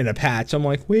planet in a patch. I'm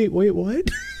like, wait, what?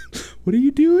 What are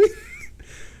you doing?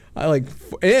 And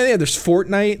there's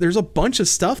Fortnite. There's a bunch of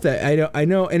stuff that I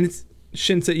know, and it's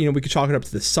Shin said, we could chalk it up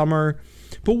to the summer.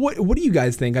 But what do you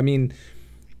guys think? I mean,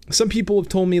 some people have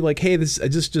told me like, hey, this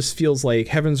just feels like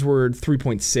Heavensward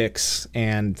 3.6,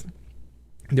 and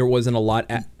there wasn't a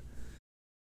lot.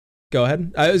 Go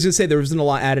ahead. I was gonna say there wasn't a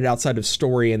lot added outside of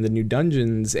story and the new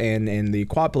dungeons and the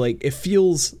quad. Like it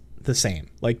feels the same.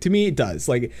 Like to me, it does.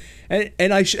 Like,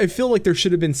 and I feel like there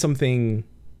should have been something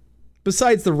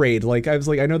besides the raid. Like I was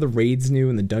like, I know the raid's new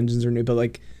and the dungeons are new, but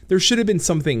like there should have been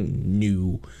something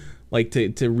new, like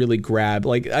to really grab.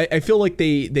 Like I feel like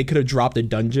they could have dropped a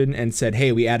dungeon and said,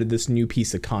 hey, we added this new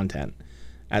piece of content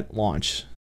at launch.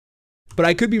 But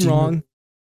I could be wrong.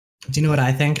 Do you know what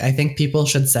I think? I think people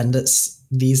should send us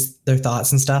their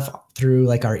thoughts and stuff through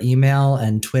like our email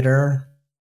and Twitter.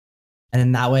 And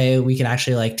then that way we can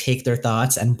actually like take their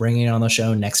thoughts and bring it on the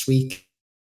show next week.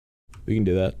 We can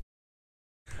do that.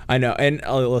 I know. And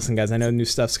listen, guys, I know new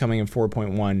stuff's coming in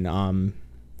 4.1.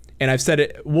 And I've said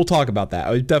it. We'll talk about that.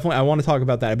 I want to talk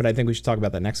about that, but I think we should talk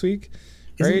about that next week.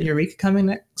 Right? Isn't Eureka coming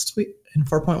next week in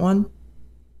 4.1?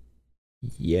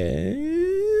 Yeah.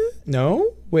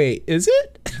 No? Wait, is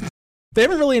it? They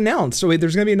haven't really announced. So wait,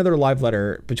 there's going to be another live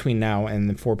letter between now and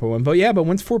the 4.1. But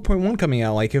when's 4.1 coming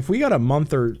out? Like if we got a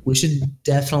month or... We should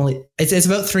definitely... It's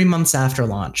about 3 months after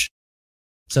launch.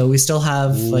 So we still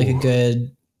have like a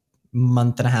good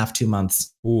month and a half, 2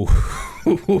 months. Ooh.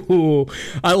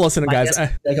 Listen, guys.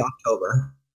 Like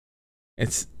October.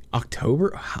 It's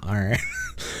October? All right.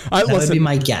 That would be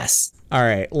my guess. All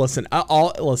right, listen.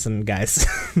 Listen, guys.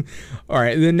 All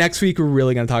right, the next week we're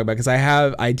really gonna talk about, because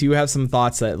I do have some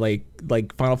thoughts that like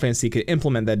Final Fantasy could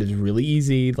implement that is really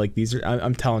easy. Like these are,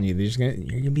 I'm telling you, you're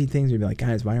gonna be things where you're like,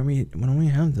 guys, why don't we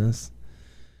have this?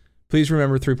 Please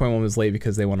remember 3.1 was late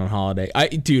because they went on holiday.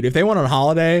 Dude, if they went on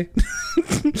holiday,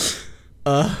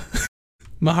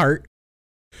 my heart.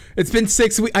 It's been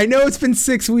 6 weeks. I know it's been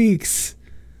 6 weeks.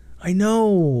 I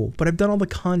know, but I've done all the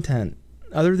content.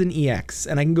 Other than EX,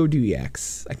 and I can go do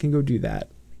EX. I can go do that.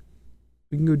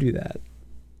 We can go do that.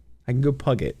 I can go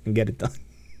pug it and get it done.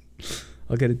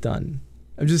 I'll get it done.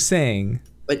 I'm just saying.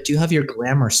 But do you have your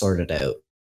glamour sorted out?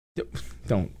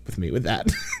 Don't with me with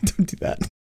that. Don't do that.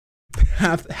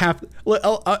 Half.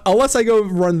 Unless I go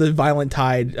run the Violent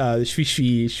Tide,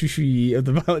 shui of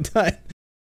the Violent Tide,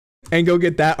 and go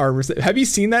get that armor set. Have you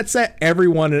seen that set?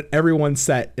 Everyone's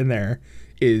set in there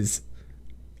is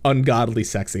ungodly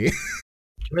sexy.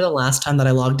 Remember the last time that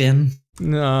I logged in?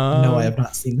 No, I have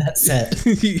not seen that set.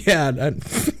 Yeah.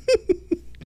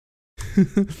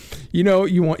 You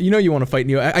want to fight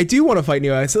Neo. I do want to fight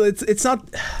Neo. So it's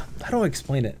not. How do I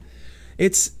explain it?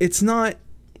 It's not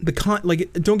the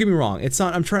like. Don't get me wrong. It's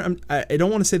not. I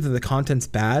don't want to say that the content's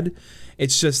bad.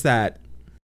 It's just that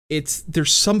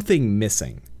there's something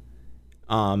missing.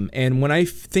 And when I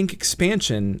think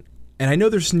expansion, and I know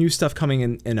there's new stuff coming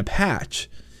in a patch.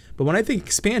 But when I think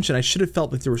expansion, I should have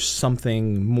felt like there was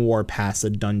something more past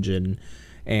a dungeon.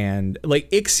 And like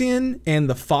Ixion and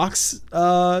the Fox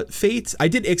Fates, I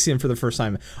did Ixion for the first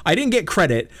time. I didn't get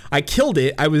credit. I killed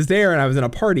it. I was there and I was in a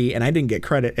party and I didn't get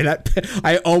credit. And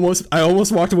I almost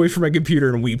walked away from my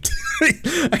computer and wept.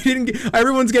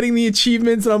 Everyone's getting the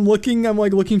achievements and I'm looking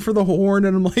for the horn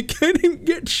and I'm like, I didn't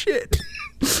get shit.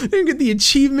 I didn't get the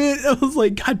achievement. I was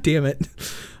like, God damn it.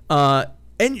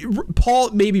 And Paul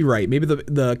may be right. Maybe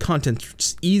the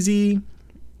content's easy.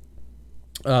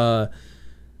 Sorry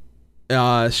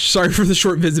for the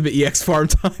short visit, but EX farm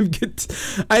time.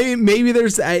 Maybe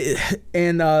there's.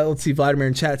 Let's see. Vladimir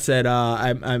in chat said,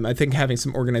 I think having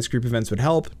some organized group events would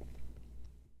help.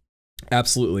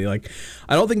 Absolutely. Like,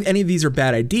 I don't think any of these are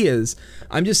bad ideas.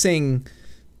 I'm just saying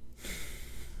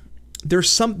there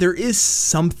is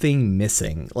something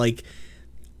missing. Like,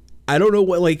 I don't know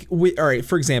what, like, all right,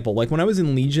 for example, like when I was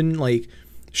in Legion, like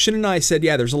Shin and I said,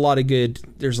 yeah, there's a lot of good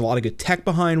tech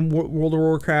behind World of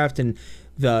Warcraft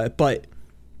but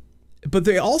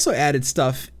they also added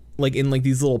stuff like in like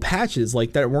these little patches,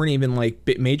 like that weren't even like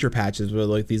major patches, but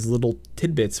like these little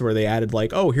tidbits where they added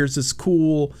like, oh, here's this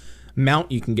cool mount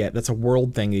you can get. That's a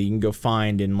world thing that you can go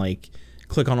find and like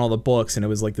click on all the books. And it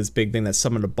was like this big thing that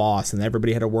summoned a boss and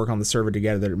everybody had to work on the server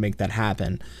together to make that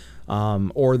happen.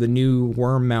 Or the new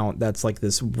worm mount that's like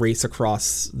this race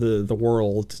across the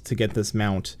world to get this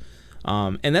mount.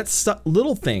 And that's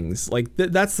little things like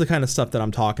that's the kind of stuff that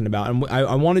I'm talking about. And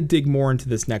I want to dig more into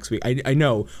this next week. I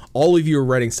know all of you are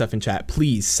writing stuff in chat.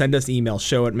 Please send us email,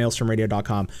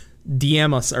 show@maelstromradio.com.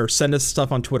 DM us or send us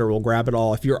stuff on Twitter. We'll grab it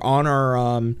all. If you're on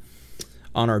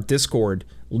our Discord,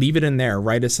 leave it in there.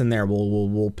 Write us in there.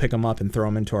 We'll pick them up and throw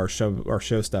them into our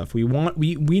show stuff. We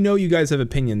know you guys have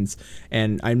opinions,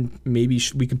 and we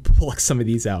can pull some of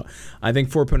these out. I think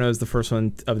 4.0 is the first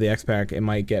one of the X-Pack. It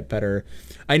might get better.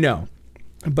 I know,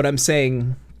 but I'm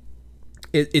saying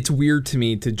it's weird to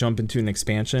me to jump into an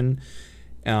expansion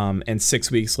and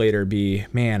 6 weeks later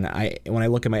when I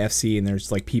look at my FC and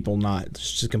there's like people not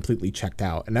just completely checked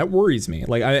out, and that worries me.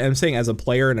 Like I'm saying, as a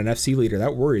player and an FC leader,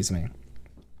 that worries me.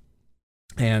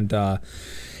 And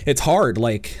it's hard.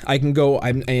 Like I can go.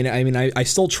 I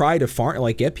still try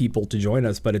to get people to join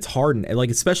us, but it's hard. And like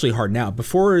especially hard now.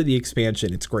 Before the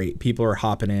expansion, it's great. People are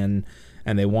hopping in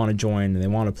and they want to join and they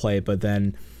want to play. But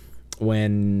then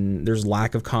when there's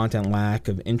lack of content, lack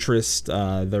of interest,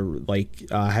 I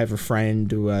have a friend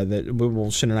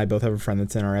Shin and I both have a friend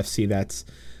that's in our FC that's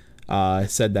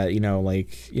said that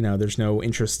there's no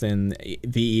interest in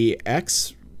the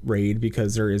EX raid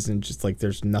because there isn't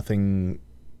there's nothing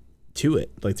to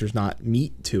it. Like there's not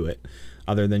meat to it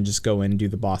other than just go in and do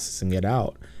the bosses and get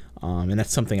out. And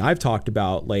that's something I've talked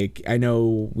about. Like I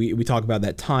know we talk about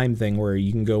that time thing where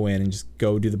you can go in and just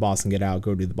go do the boss and get out,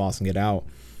 go do the boss and get out,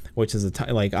 which is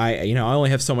I only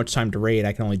have so much time to raid.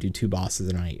 I can only do 2 bosses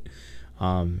a night.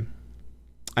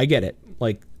 I get it.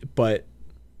 But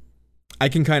I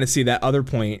can kind of see that other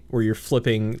point where you're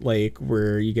flipping,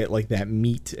 where you get that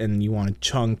meat and you want to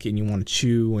chunk and you want to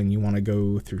chew and you want to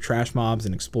go through trash mobs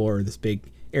and explore this big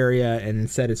area, and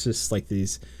instead it's just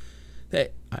these.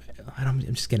 I'm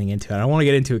just getting into it. I don't want to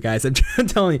get into it, guys. I'm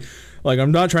telling you,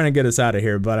 I'm not trying to get us out of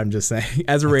here, but I'm just saying,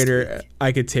 as a raider,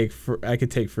 I could take for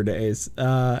days.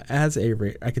 As a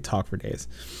raider, I could talk for days.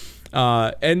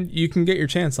 And you can get your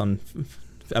chance on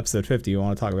episode 50. You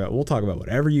want to talk about? We'll talk about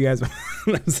whatever you guys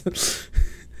want.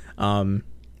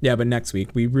 Yeah, but next week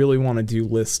we really want to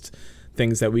list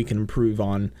things that we can improve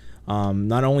on.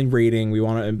 Not only rating, we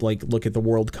want to look at the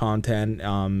world content,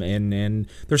 and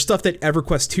there's stuff that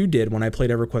EverQuest 2 did when I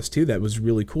played EverQuest 2 that was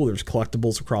really cool. There's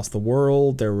collectibles across the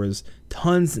world. There was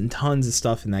tons and tons of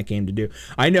stuff in that game to do.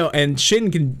 I know, and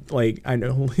Shin can I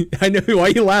know why are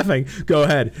you laughing? Go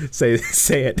ahead, say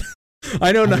it.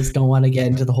 I just don't want to get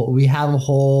into the whole. We have a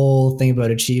whole thing about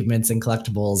achievements and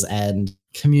collectibles and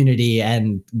community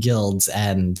and guilds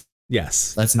and.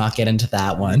 Yes. Let's not get into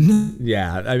that one.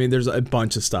 Yeah, I mean, there's a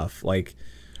bunch of stuff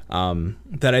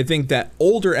that I think that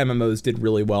older MMOs did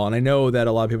really well, and I know that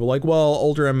a lot of people are like, well,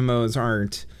 older MMOs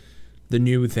aren't the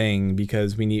new thing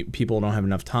because people don't have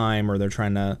enough time or they're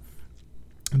trying to.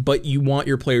 But you want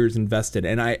your players invested,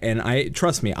 and I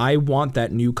trust me, I want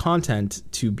that new content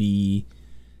to be.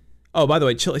 Oh, by the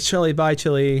way, Chili, bye,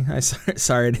 Chili.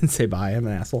 Sorry, I didn't say bye. I'm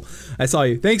an asshole. I saw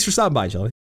you. Thanks for stopping by, Chili.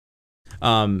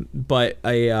 But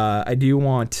I do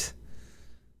want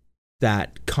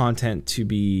that content to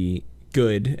be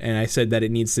good, and I said that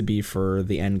it needs to be for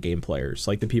the end game players,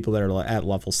 like the people that are at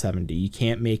level 70. You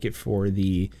can't make it for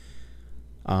the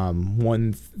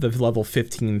level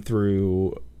 15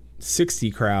 through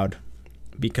 60 crowd,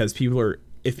 because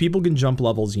if people can jump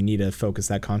levels, you need to focus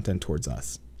that content towards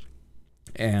us.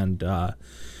 And I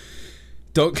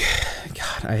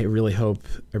really hope.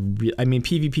 I mean,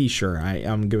 PvP, sure,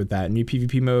 I'm good with that. New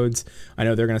PvP modes. I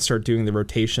know they're going to start doing the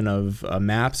rotation of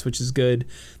maps, which is good.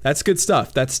 That's good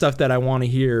stuff. That's stuff that I want to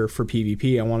hear for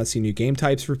PvP. I want to see new game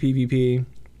types for PvP.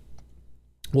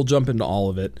 We'll jump into all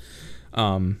of it.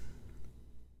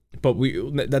 But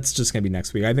that's just going to be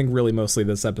next week. I think really mostly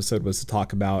this episode was to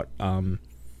talk about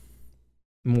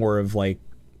more of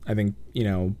I think,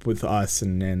 with us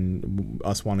and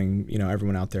us wanting,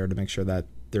 everyone out there to make sure that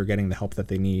they're getting the help that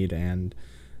they need, and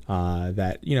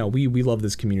that, we love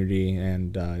this community,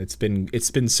 and it's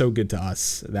been so good to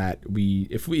us that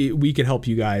if we could help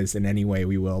you guys in any way,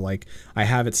 we will. I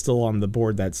have it still on the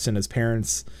board that Cinna's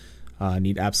parents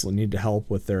absolutely need to help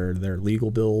with their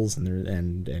legal bills,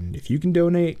 and if you can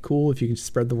donate, cool. If you can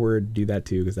spread the word, do that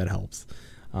too, because that helps.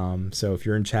 So if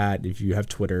you're in chat, if you have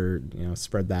Twitter,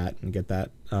 spread that and get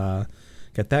that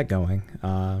going.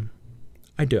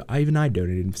 I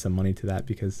donated some money to that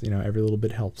because, every little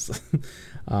bit helps.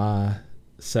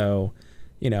 So,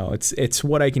 it's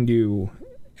what I can do.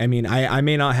 I mean, I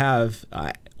may not have,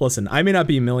 I may not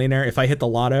be a millionaire. If I hit the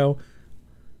lotto,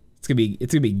 it's gonna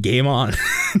be game on.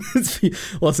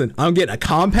 Listen, I'm getting a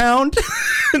compound.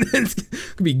 It's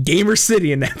gonna be Gamer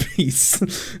City in that piece.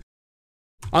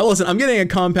 I'm getting a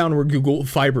compound where Google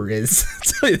Fiber is. I'll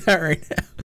tell you that right now.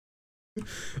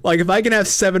 If I can have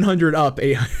 700 up,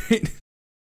 800.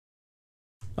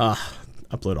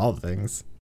 Upload all the things.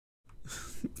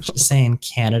 Just saying,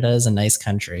 Canada is a nice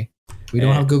country. We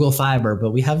don't have Google Fiber,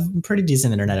 but we have pretty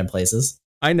decent internet in places.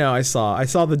 I know. I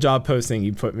saw the job posting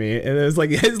you put me, and it was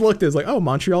it was oh,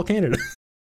 Montreal, Canada.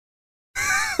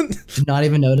 did not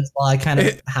even notice. Well, I kind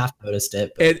of half noticed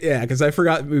it. But Yeah, because I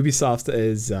forgot Ubisoft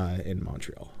is in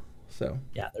Montreal. So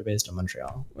yeah, they're based in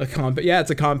Montreal. Yeah,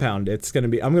 it's a compound. It's gonna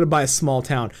be. I'm gonna buy a small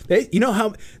town. You know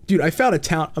how, dude? I found a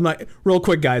town. I'm like, real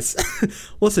quick, guys.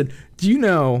 Listen, do you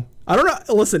know? I don't know.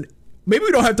 Listen, maybe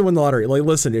we don't have to win the lottery. Like,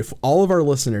 listen, if all of our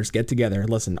listeners get together,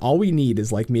 listen, all we need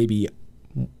is like maybe.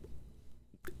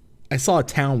 I saw a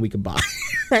town we could buy.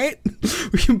 Right?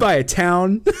 We can buy a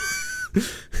town.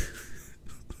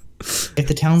 If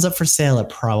the town's up for sale, it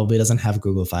probably doesn't have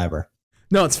Google Fiber.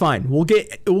 No, it's fine. We'll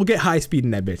get high speed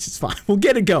in that bitch. It's fine. We'll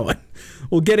get it going.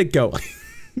 But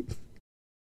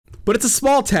it's a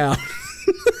small town.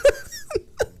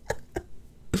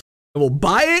 We'll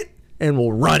buy it and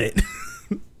we'll run it.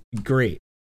 Great.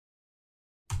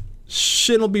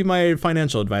 Shin will be my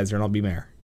financial advisor and I'll be mayor.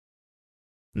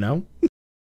 No?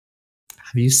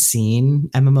 Have you seen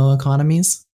MMO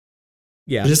economies?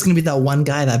 Yeah. There's just going to be that one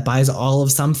guy that buys all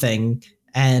of something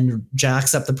and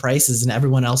jacks up the prices and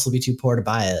everyone else will be too poor to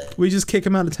buy it. We just kick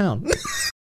him out of town.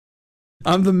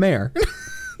 I'm the mayor.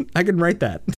 I can write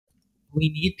that. We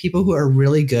need people who are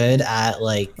really good at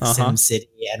like SimCity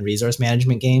and resource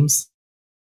management games.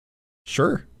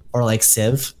 Sure. Or like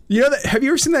Civ. You know that? Have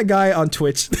you ever seen that guy on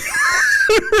Twitch?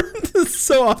 This is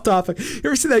so off topic. You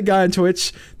ever see that guy on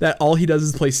Twitch that all he does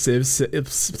is play Civ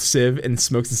and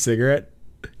smokes a cigarette?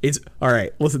 It's all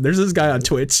right. Listen, there's this guy on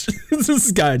Twitch.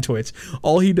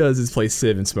 All he does is play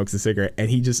Civ and smokes a cigarette, and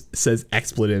he just says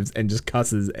expletives and just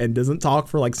cusses and doesn't talk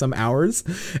for like some hours.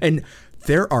 And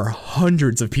there are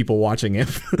hundreds of people watching him,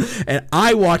 and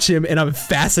I watch him, and I'm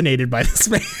fascinated by this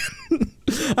man.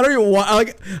 I don't even want.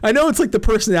 Like, I know it's like the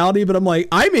personality, but I'm like,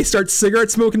 I may start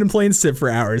cigarette smoking and playing Civ for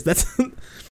hours. That's.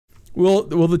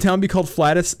 Will the town be called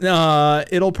Flatus?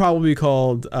 It'll probably be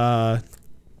called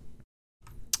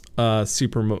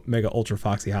Super Mega Ultra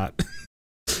Foxy Hot.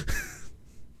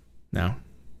 No.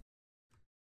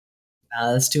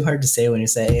 That's too hard to say when you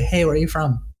say, hey, where are you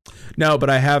from? No, but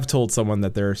I have told someone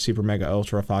that they're Super Mega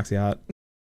Ultra Foxy Hot.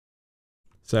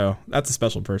 So that's a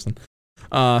special person.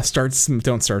 Don't start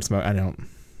smoking.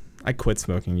 I quit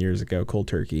smoking years ago. Cold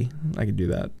turkey. I could do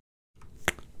that.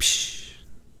 Psh.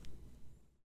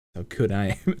 How could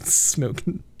I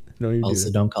smoking?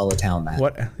 Don't call the town that.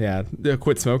 What? Yeah.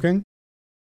 Quit smoking?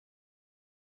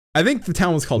 I think the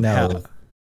town was called Hell.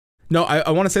 No,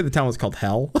 I want to say the town was called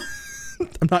Hell.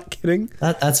 I'm not kidding.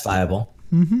 That's viable.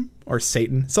 Mm-hmm. Or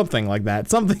Satan. Something like that.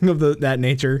 Something of that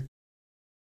nature.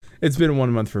 It's been 1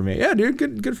 month for me. Yeah,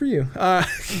 dude. Good for you.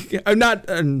 I'm not.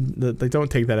 Like, don't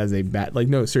take that as a bad. Like,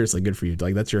 no, seriously, good for you.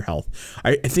 Like, that's your health.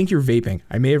 I think you're vaping.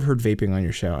 I may have heard vaping on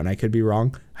your show, and I could be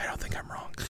wrong. I don't think I'm wrong.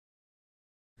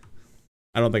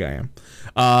 I don't think I am.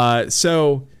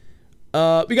 So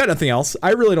we got nothing else.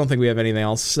 I really don't think we have anything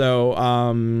else. So,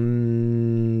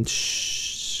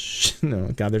 no,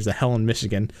 God, there's a hell in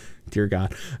Michigan. Dear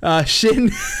God.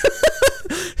 Shin,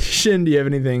 do you have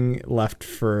anything left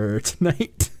for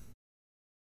tonight?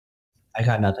 I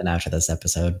got nothing after this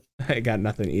episode. I got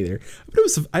nothing either. But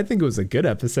I think it was a good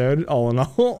episode, all in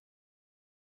all.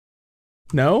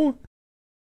 No?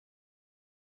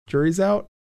 Jury's out?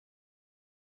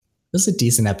 It was a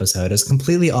decent episode. It was a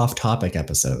completely off-topic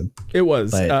episode. It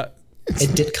was. But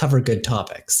it did cover good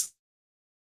topics.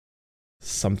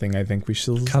 Something I think we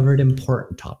should... Covered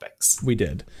important topics. We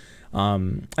did.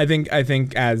 I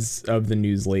think as of the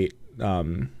news late,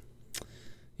 I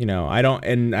don't...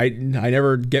 And I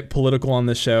never get political on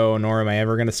the show, nor am I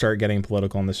ever going to start getting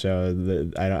political on the show.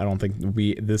 I don't think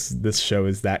this show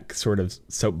is that sort of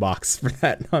soapbox for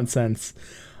that nonsense.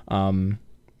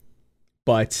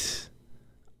 But...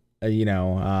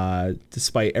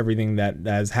 despite everything that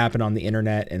has happened on the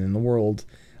internet and in the world,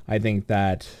 I think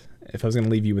that if I was going to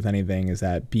leave you with anything, is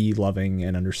that be loving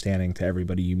and understanding to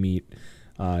everybody you meet.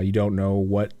 You don't know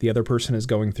what the other person is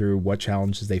going through, what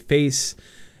challenges they face,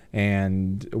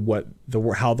 and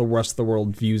how the rest of the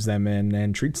world views them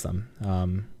and treats them.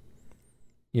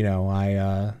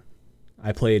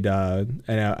 I played. I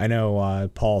know.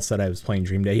 Paul said I was playing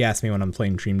Dream Daddy. He asked me when I'm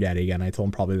playing Dream Daddy again. I told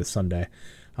him probably this Sunday.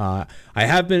 I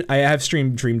have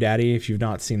streamed Dream Daddy. If you've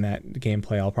not seen that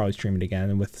gameplay, I'll probably stream it again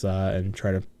and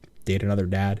try to date another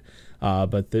dad.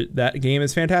 But that game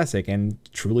is fantastic and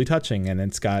truly touching, and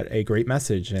it's got a great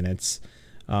message, and it's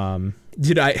the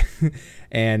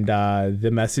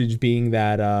message being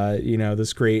that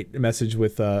this great message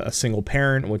with a single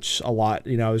parent, which a lot,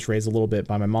 I was raised a little bit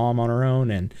by my mom on her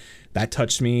own, and that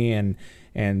touched me, and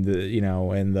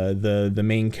the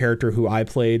main character who I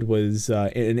played was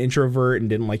an introvert and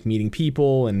didn't like meeting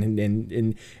people,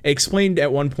 and explained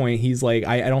at one point, he's like,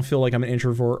 I don't feel like I'm an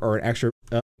introvert or an extrovert.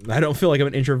 I don't feel like I'm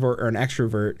an introvert or an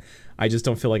extrovert. I just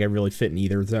don't feel like I really fit in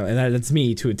either zone. And that's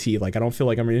me to a T. Like, I don't feel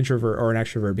like I'm an introvert or an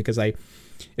extrovert because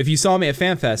if you saw me at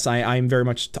FanFest, I'm very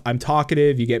much, I'm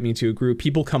talkative. You get me into a group.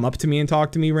 People come up to me and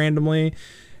talk to me randomly.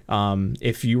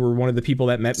 If you were one of the people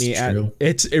that met me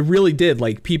it really did.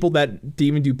 Like, people that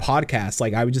even do podcasts,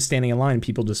 like I was just standing in line and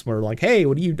people just were like, hey,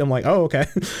 what do you, I'm like, oh, okay.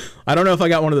 I don't know if I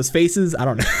got one of those faces. I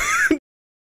don't know.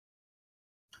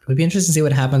 It would be interesting to see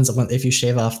what happens if you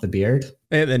shave off the beard.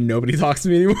 And then nobody talks to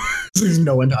me anymore.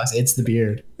 No one talks. It's the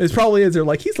beard. It probably is. They're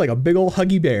like, he's like a big old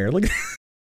huggy bear. Look.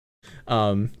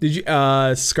 Did you?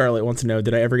 Scarlett wants to know,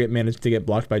 did I ever manage to get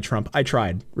blocked by Trump? I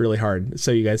tried really hard.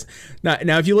 So you guys, now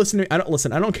if you listen to,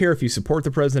 I don't care if you support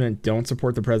the president, don't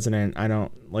support the president. I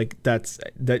don't like that.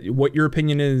 What your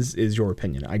opinion is your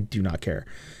opinion. I do not care.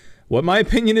 What my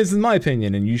opinion is my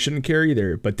opinion, and you shouldn't care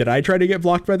either. But did I try to get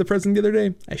blocked by the president the other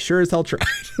day? I sure as hell tried.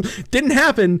 Didn't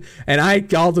happen, and I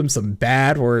called him some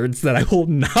bad words that I will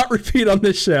not repeat on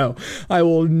this show. I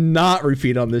will not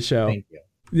repeat on this show. Thank you.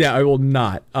 Yeah, I will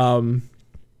not.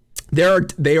 They are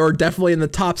definitely in the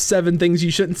top 7 things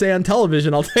you shouldn't say on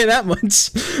television. I'll tell you that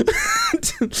much.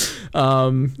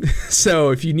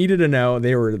 So if you needed to know,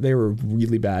 they were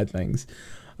really bad things.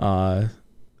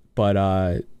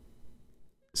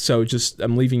 So just,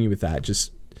 I'm leaving you with that.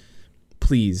 Just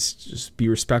please, just be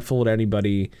respectful to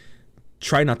anybody.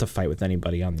 Try not to fight with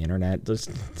anybody on the internet. Just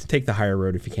take the higher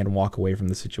road if you can. Walk away from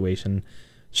the situation.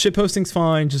 Shitposting's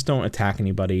fine. Just don't attack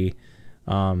anybody.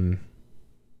 And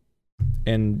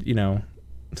you know,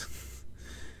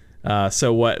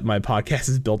 so what, my podcast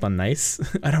is built on nice.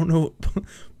 I don't know.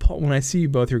 Paul, when I see you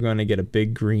both, you're going to get a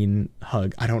big green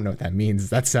hug. I don't know what that means.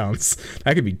 That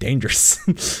could be dangerous.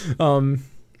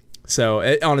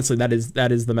 So honestly, that is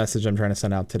the message I'm trying to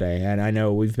send out today. And I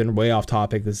know we've been way off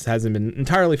topic. This hasn't been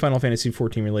entirely Final Fantasy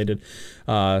 14 related.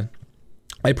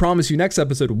 I promise you next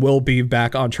episode will be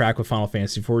back on track with Final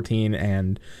Fantasy 14,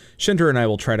 and Shinter and I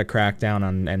will try to crack down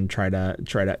on and try to,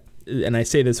 and I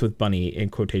say this with Bunny in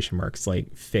quotation marks,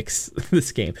 like, fix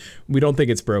this game. We don't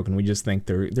think it's broken. We just think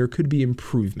there could be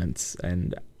improvements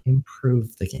and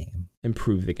improve the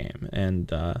game.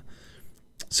 And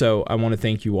so I want to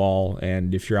thank you all.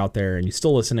 And if you're out there and you're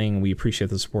still listening, we appreciate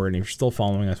the support. And if you're still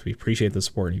following us, we appreciate the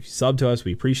support. And if you sub to us,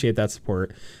 we appreciate that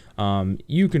support.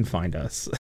 You can find us.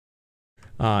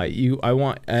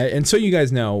 And so you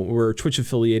guys know, we're Twitch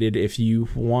affiliated. If you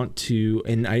want to,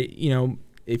 and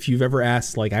if you've ever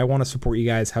asked, like, I want to support you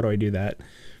guys, how do I do that?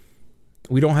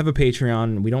 We don't have a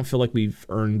Patreon. We don't feel like we've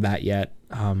earned that yet.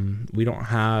 We don't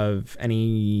have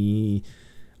any.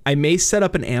 I may set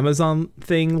up an Amazon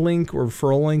link or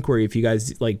referral link where if you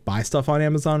guys like buy stuff on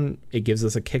Amazon, it gives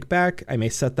us a kickback. I may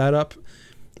set that up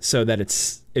so that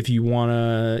it's, if you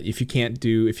don't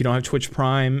have Twitch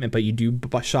Prime, but you do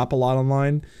shop a lot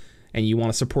online and you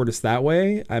want to support us that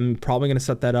way, I'm probably going to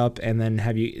set that up and then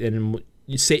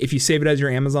if you save it as your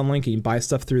Amazon link and you buy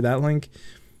stuff through that link,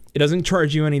 it doesn't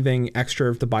charge you anything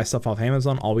extra to buy stuff off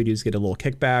Amazon. All we do is get a little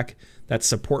kickback. That's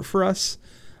support for us.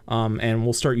 And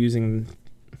we'll start using,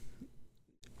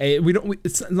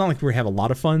 it's not like we have a lot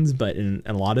of funds, but in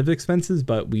a lot of expenses,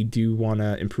 but we do want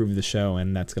to improve the show,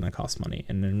 and that's going to cost money.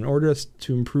 And in order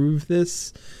to improve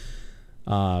this,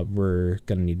 we're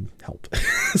going to need help.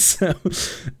 So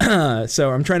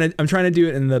I'm trying to do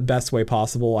it in the best way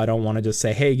possible. I don't want to just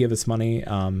say, hey, give us money.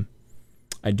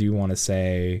 I do want to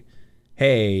say,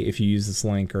 hey, if you use this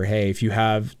link, or hey, if you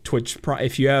have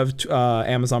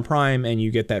Amazon Prime and you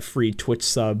get that free Twitch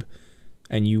sub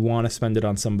and you want to spend it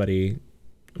on somebody,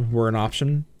 we're an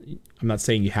option. I'm not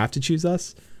saying you have to choose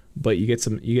us, but you get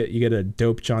a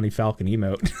dope Johnny Falcon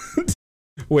emote,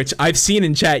 which I've seen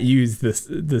in chat use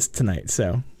this tonight.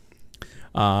 So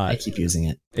I keep using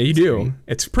it. You do.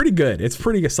 It's pretty good. It's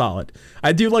pretty solid.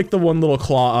 I do like the one little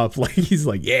claw up, like he's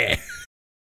like, yeah.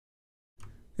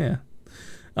 Yeah.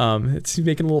 It's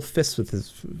making a little fist with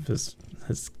his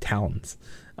talons.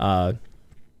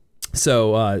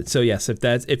 So yes,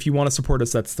 if you want to support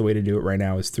us, that's the way to do it right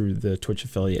now, is through the Twitch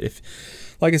affiliate.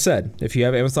 Like I said, if you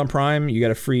have Amazon Prime, you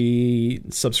got a free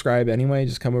subscribe anyway.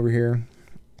 Just come over here,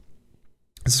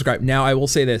 subscribe. Now, I will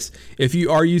say this: if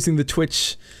you are using the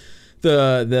Twitch,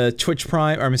 the Twitch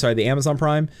Prime, or I'm sorry, the Amazon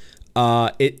Prime,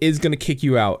 it is going to kick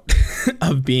you out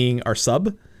of being our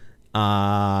sub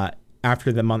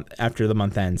after the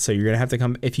month ends. So you're gonna have to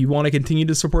come, if you want to continue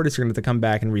to support us, you're gonna have to come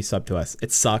back and resub to us.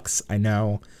 It sucks, I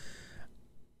know.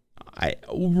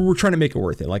 We're trying to make it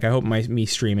worth it. Like, I hope me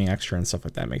streaming extra and stuff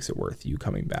like that makes it worth you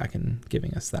coming back and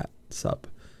giving us that sub.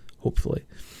 hopefully.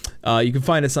 You can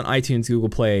find us on iTunes, Google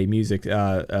Play Music,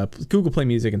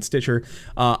 and Stitcher.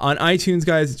 On iTunes,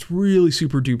 guys, it's really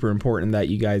super duper important that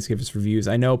you guys give us reviews.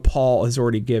 I know Paul has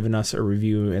already given us a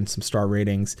review and some star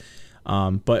ratings,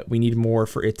 but we need more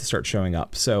for it to start showing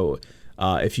up. So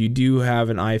if you do have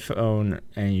an iPhone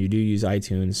and you do use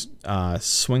iTunes,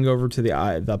 swing over to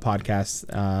the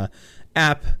podcast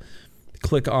app.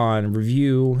 Click on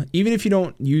review. Even if you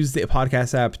don't use the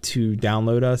podcast app to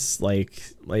download us, like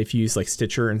if you use like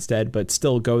Stitcher instead, but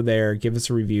still go there, give us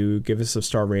a review, give us a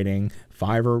star rating,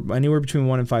 5 or anywhere between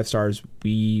 1 and 5 stars.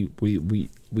 We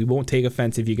won't take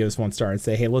offense if you give us 1 star and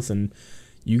say, hey, listen,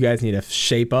 you guys need to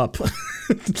shape up.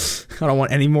 I don't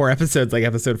want any more episodes like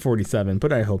episode 47,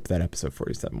 but I hope that episode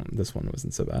 47, this one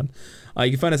wasn't so bad. You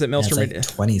can find us at Maelstrom Radio. It's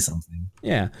like 20 something.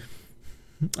 Yeah.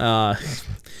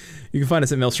 You can find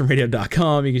us at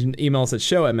maelstromradio.com. You can email us at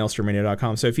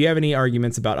show@maelstromradio.com. So if you have any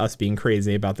arguments about us being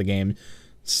crazy about the game,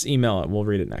 just email it. We'll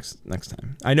read it next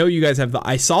time. I know you guys have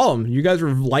I saw them. You guys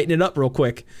were lighting it up real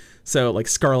quick. So like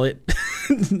Scarlet,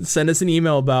 send us an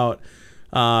email about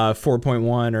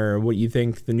 4.1 or what you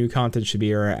think the new content should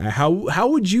be, or how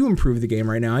would you improve the game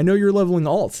right now? I know you're leveling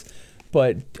alts,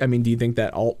 but I mean, do you think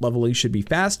that alt leveling should be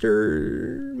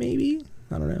faster? Maybe.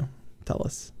 I don't know. Tell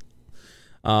us.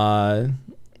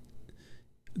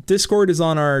 Discord is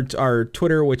on our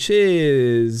Twitter, which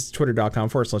is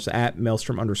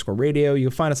twitter.com/@maelstrom_radio. You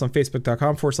can find us on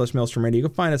facebook.com/maelstrom radio. You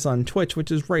can find us on Twitch,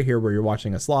 which is right here where you're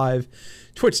watching us live,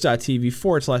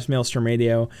 twitch.tv/maelstrom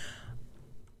radio.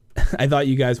 I thought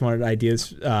you guys wanted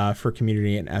ideas for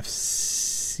community and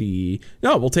FC.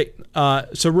 No, we'll take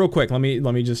so real quick, let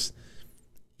me just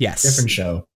different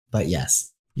show, but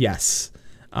yes.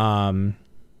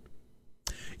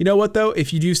 You know what though?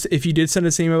 If you did send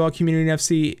us an email about community and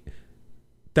FC,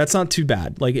 that's not too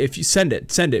bad. Like if you send it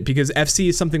because FC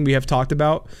is something we have talked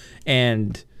about,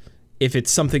 and if it's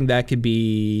something that could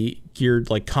be geared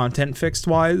like content fixed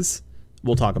wise,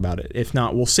 we'll talk about it. If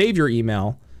not, we'll save your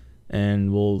email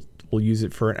and we'll use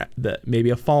it for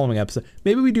maybe a following episode.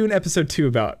 Maybe we do an episode 2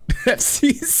 about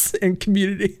FCs and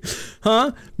community,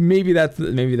 huh? Maybe that's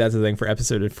the thing for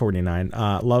episode 49.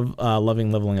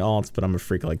 Loving leveling alts, but I'm a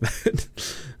freak like that.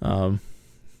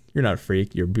 You're not a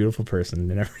freak. You're a beautiful person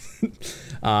and everything.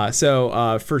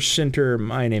 So for Shinter,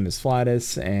 my name is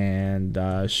Flatus, and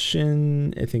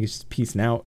Shin, I think it's just peacing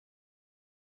out.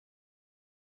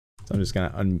 So I'm just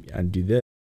gonna undo this,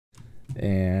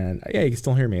 and yeah, you can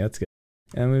still hear me. That's good.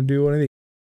 And I'm going to do one of these.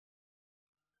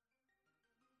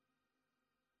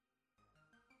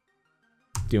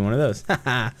 Do one of those.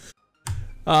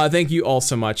 Thank you all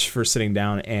so much for sitting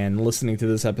down and listening to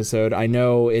this episode. I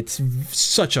know it's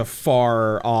such a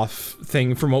far off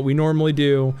thing from what we normally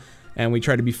do, and we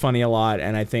try to be funny a lot.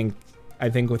 And I think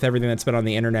with everything that's been on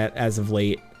the internet as of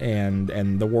late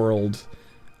and the world,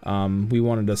 we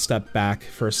wanted to step back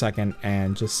for a second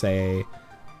and just say,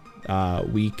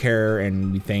 we care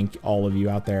and we thank all of you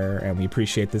out there, and we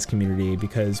appreciate this community,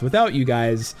 because without you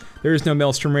guys, there is no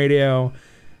Maelstrom Radio.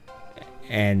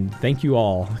 And thank you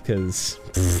all, because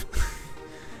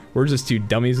we're just 2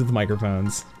 dummies with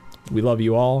microphones. We love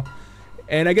you all.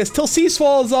 And I guess till Sea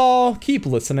Swallows all, keep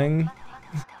listening.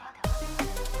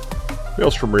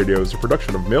 Maelstrom Radio is a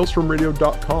production of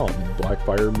maelstromradio.com,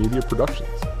 Blackfire Media Productions.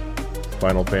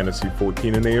 Final Fantasy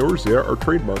XIV and Eorzea are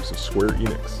trademarks of Square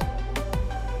Enix.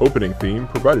 Opening theme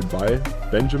provided by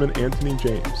Benjamin Anthony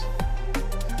James.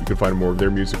 You can find more of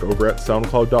their music over at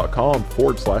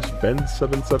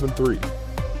soundcloud.com/Ben773.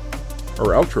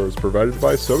 Our outro is provided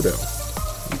by Sodo.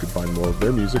 You can find more of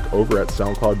their music over at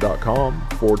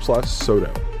soundcloud.com/Sodo.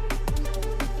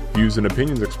 Views and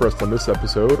opinions expressed on this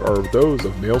episode are those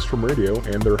of Maelstrom Radio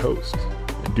and their hosts,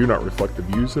 and do not reflect the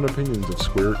views and opinions of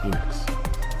Square Enix.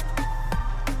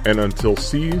 And until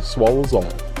sea swallows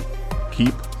all,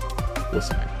 keep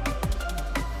listening.